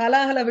takes that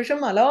halahala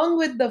visham along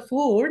with the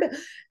food.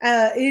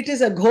 It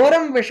is a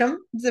ghoram visham.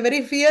 It's a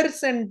very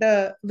fierce and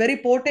very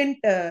potent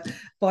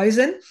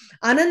poison.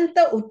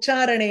 Ananta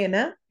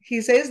ucharanena. He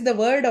says the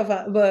word of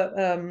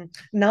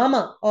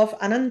nama of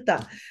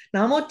Ananta.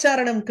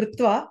 Namocharanam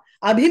kritva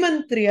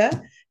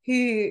abhimantriya.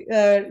 He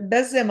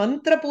does a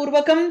mantra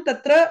purvakam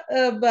tatra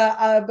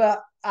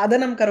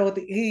adanam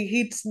karoti. He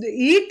eats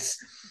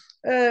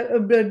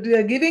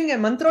giving a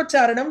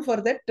mantrocharanam for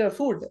that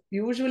food.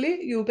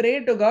 Usually you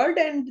pray to God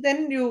and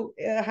then you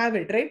have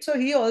it, right? So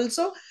he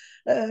also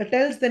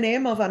tells the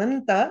name of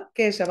Ananta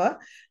Keshava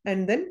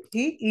and then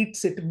he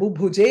eats it.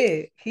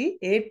 Bubhuje. He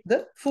ate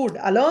the food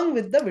along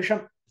with the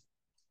visham.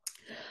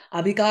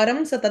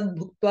 Abhikaram satad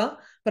bhuktva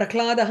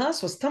Prahladaha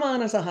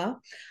swasthamaanasaha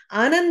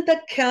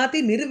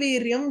anantakhyati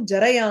nirviryam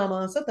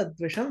jarayamasa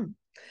tadvisham.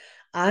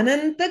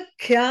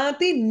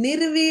 Anantakhyati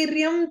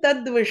nirviryam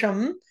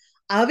tadvisham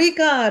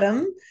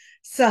avikaram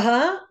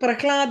saha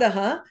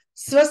Prahladaha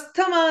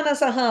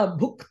swasthamaanasaha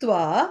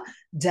bhuktva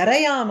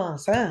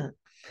jarayamasa.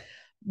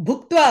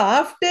 Bhuktva,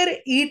 after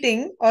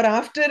eating or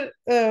after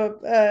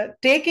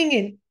taking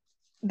in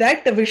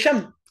that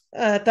visham,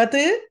 tat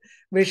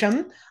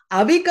visham,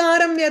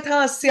 avikaram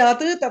yatha syat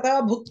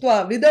tata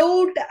bhuktva,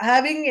 without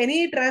having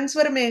any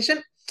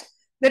transformation.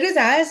 That is,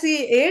 as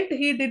he ate,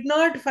 he did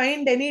not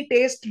find any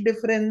taste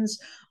difference,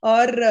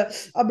 or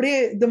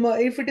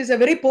if it is a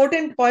very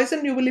potent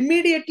poison, you will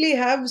immediately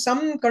have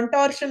some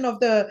contortion of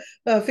the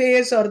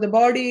face or the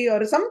body,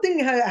 or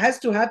something has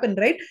to happen,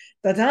 right?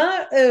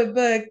 Tatha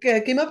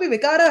kimapi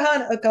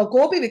vikaraha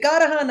kopi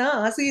vikaraha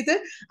na asit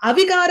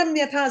avikaram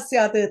yatha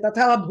syat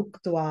tatha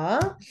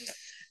bhuktva.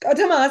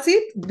 Katham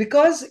asit,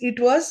 because it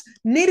was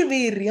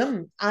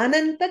nirviryam,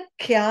 ananta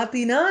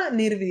khyatina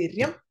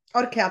nirviryam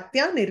or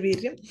khyatya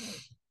nirviryam.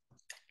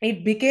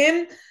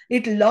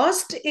 it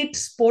lost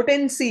its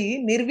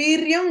potency,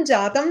 nirviryam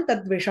jatam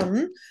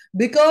tadvisham,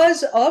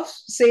 because of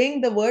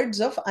saying the words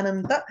of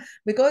Ananta,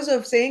 because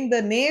of saying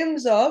the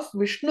names of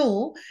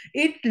Vishnu,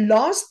 it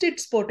lost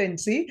its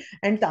potency,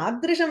 and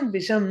tadrisham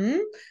visham,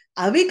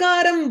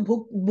 avikaram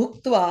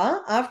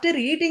bhuktva, after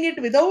eating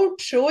it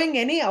without showing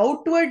any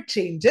outward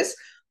changes,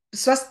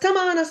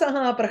 स्वस्थमानसः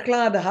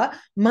प्रह्लादः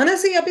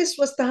मनसि अपि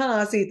स्वस्थः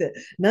आसीत्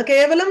न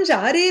केवलं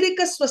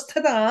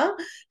शारीरिकस्वस्थता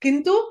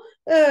किन्तु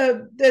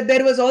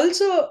there was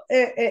also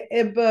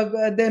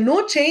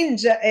no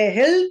change, a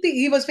healthy,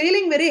 he was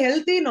feeling very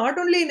healthy not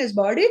only in his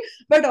body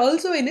but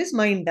also in his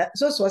mind.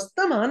 So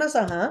swastha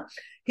manasaha,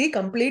 he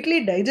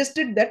completely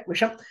digested that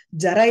visham.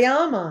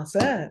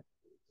 Jarayamasa,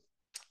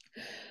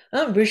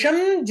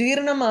 visham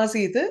jirnam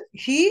asit,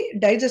 he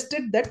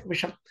digested that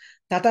visham.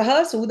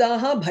 Tataha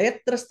sudaha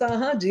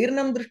bhayatrastaha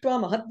jirnam drishtva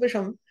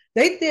mahadvisham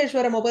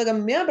Daityeshwaram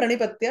upagamya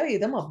pranipatya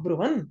idam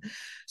abruvan.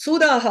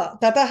 Sudaha.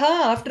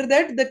 Tataha, after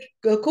that, the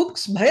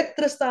cooks,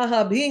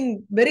 bhayatrastaha,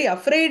 being very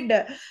afraid,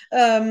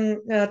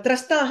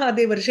 trastaha,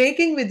 they were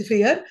shaking with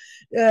fear.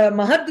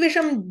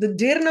 Mahadvisham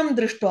jirnam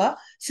drishtva,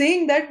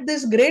 seeing that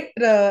this great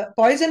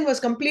poison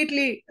was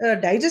completely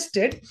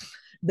digested.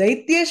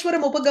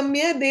 Daityeshwaram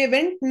upagamya, they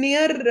went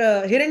near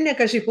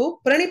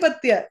Hiranyakashipu,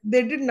 pranipatya,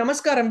 they did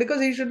namaskaram because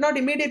he should not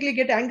immediately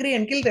get angry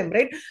and kill them,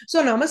 right?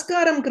 So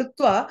namaskaram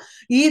krutva,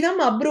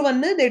 idam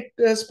abruvanna,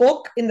 they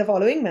spoke in the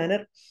following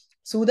manner.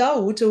 Sudha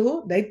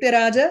uchuhu,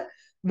 Daityaraja,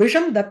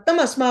 visham dattam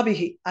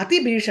asmabihi, ati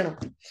bhishanam,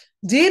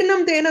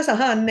 jirnam tena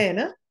saha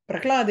annena,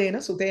 prakhladena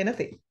sutena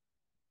te.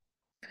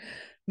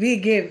 We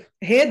gave,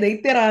 hey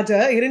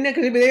Daityaraja,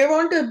 Hiranyakashipu, they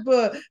want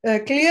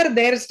to clear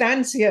their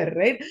stance here,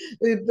 right?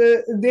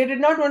 They did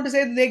not want to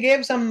say they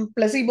gave some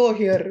placebo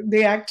here.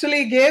 They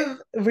actually gave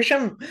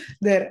visham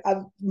there.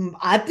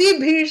 Ati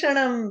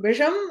bhishanam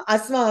visham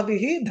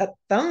asmabihi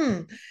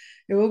dhattam.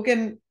 You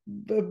can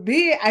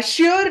be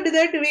assured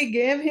that we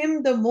gave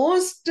him the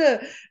most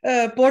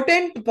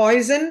potent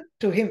poison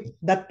to him.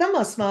 Dattam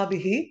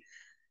asmabihi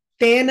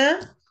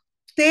tena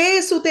te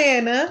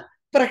sutena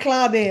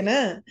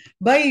Prakhladena,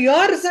 by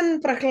your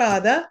son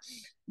Prakhlada,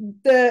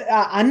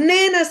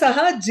 annena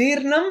saha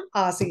jirnam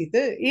asit.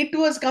 It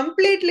was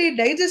completely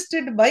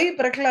digested by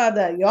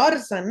Prakhlada, your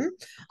son,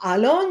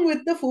 along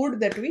with the food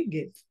that we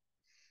gave.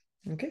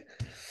 Okay.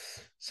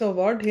 So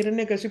what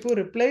Hiranyakashipu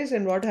replies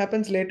and what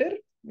happens later,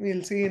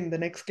 we'll see in the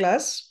next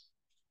class.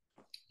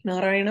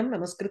 Narayanam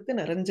namaskritya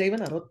naranjaiva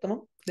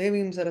narottamam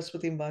devim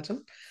saraswatim vacham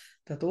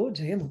tato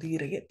jayam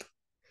udirayet.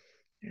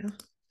 Yeah.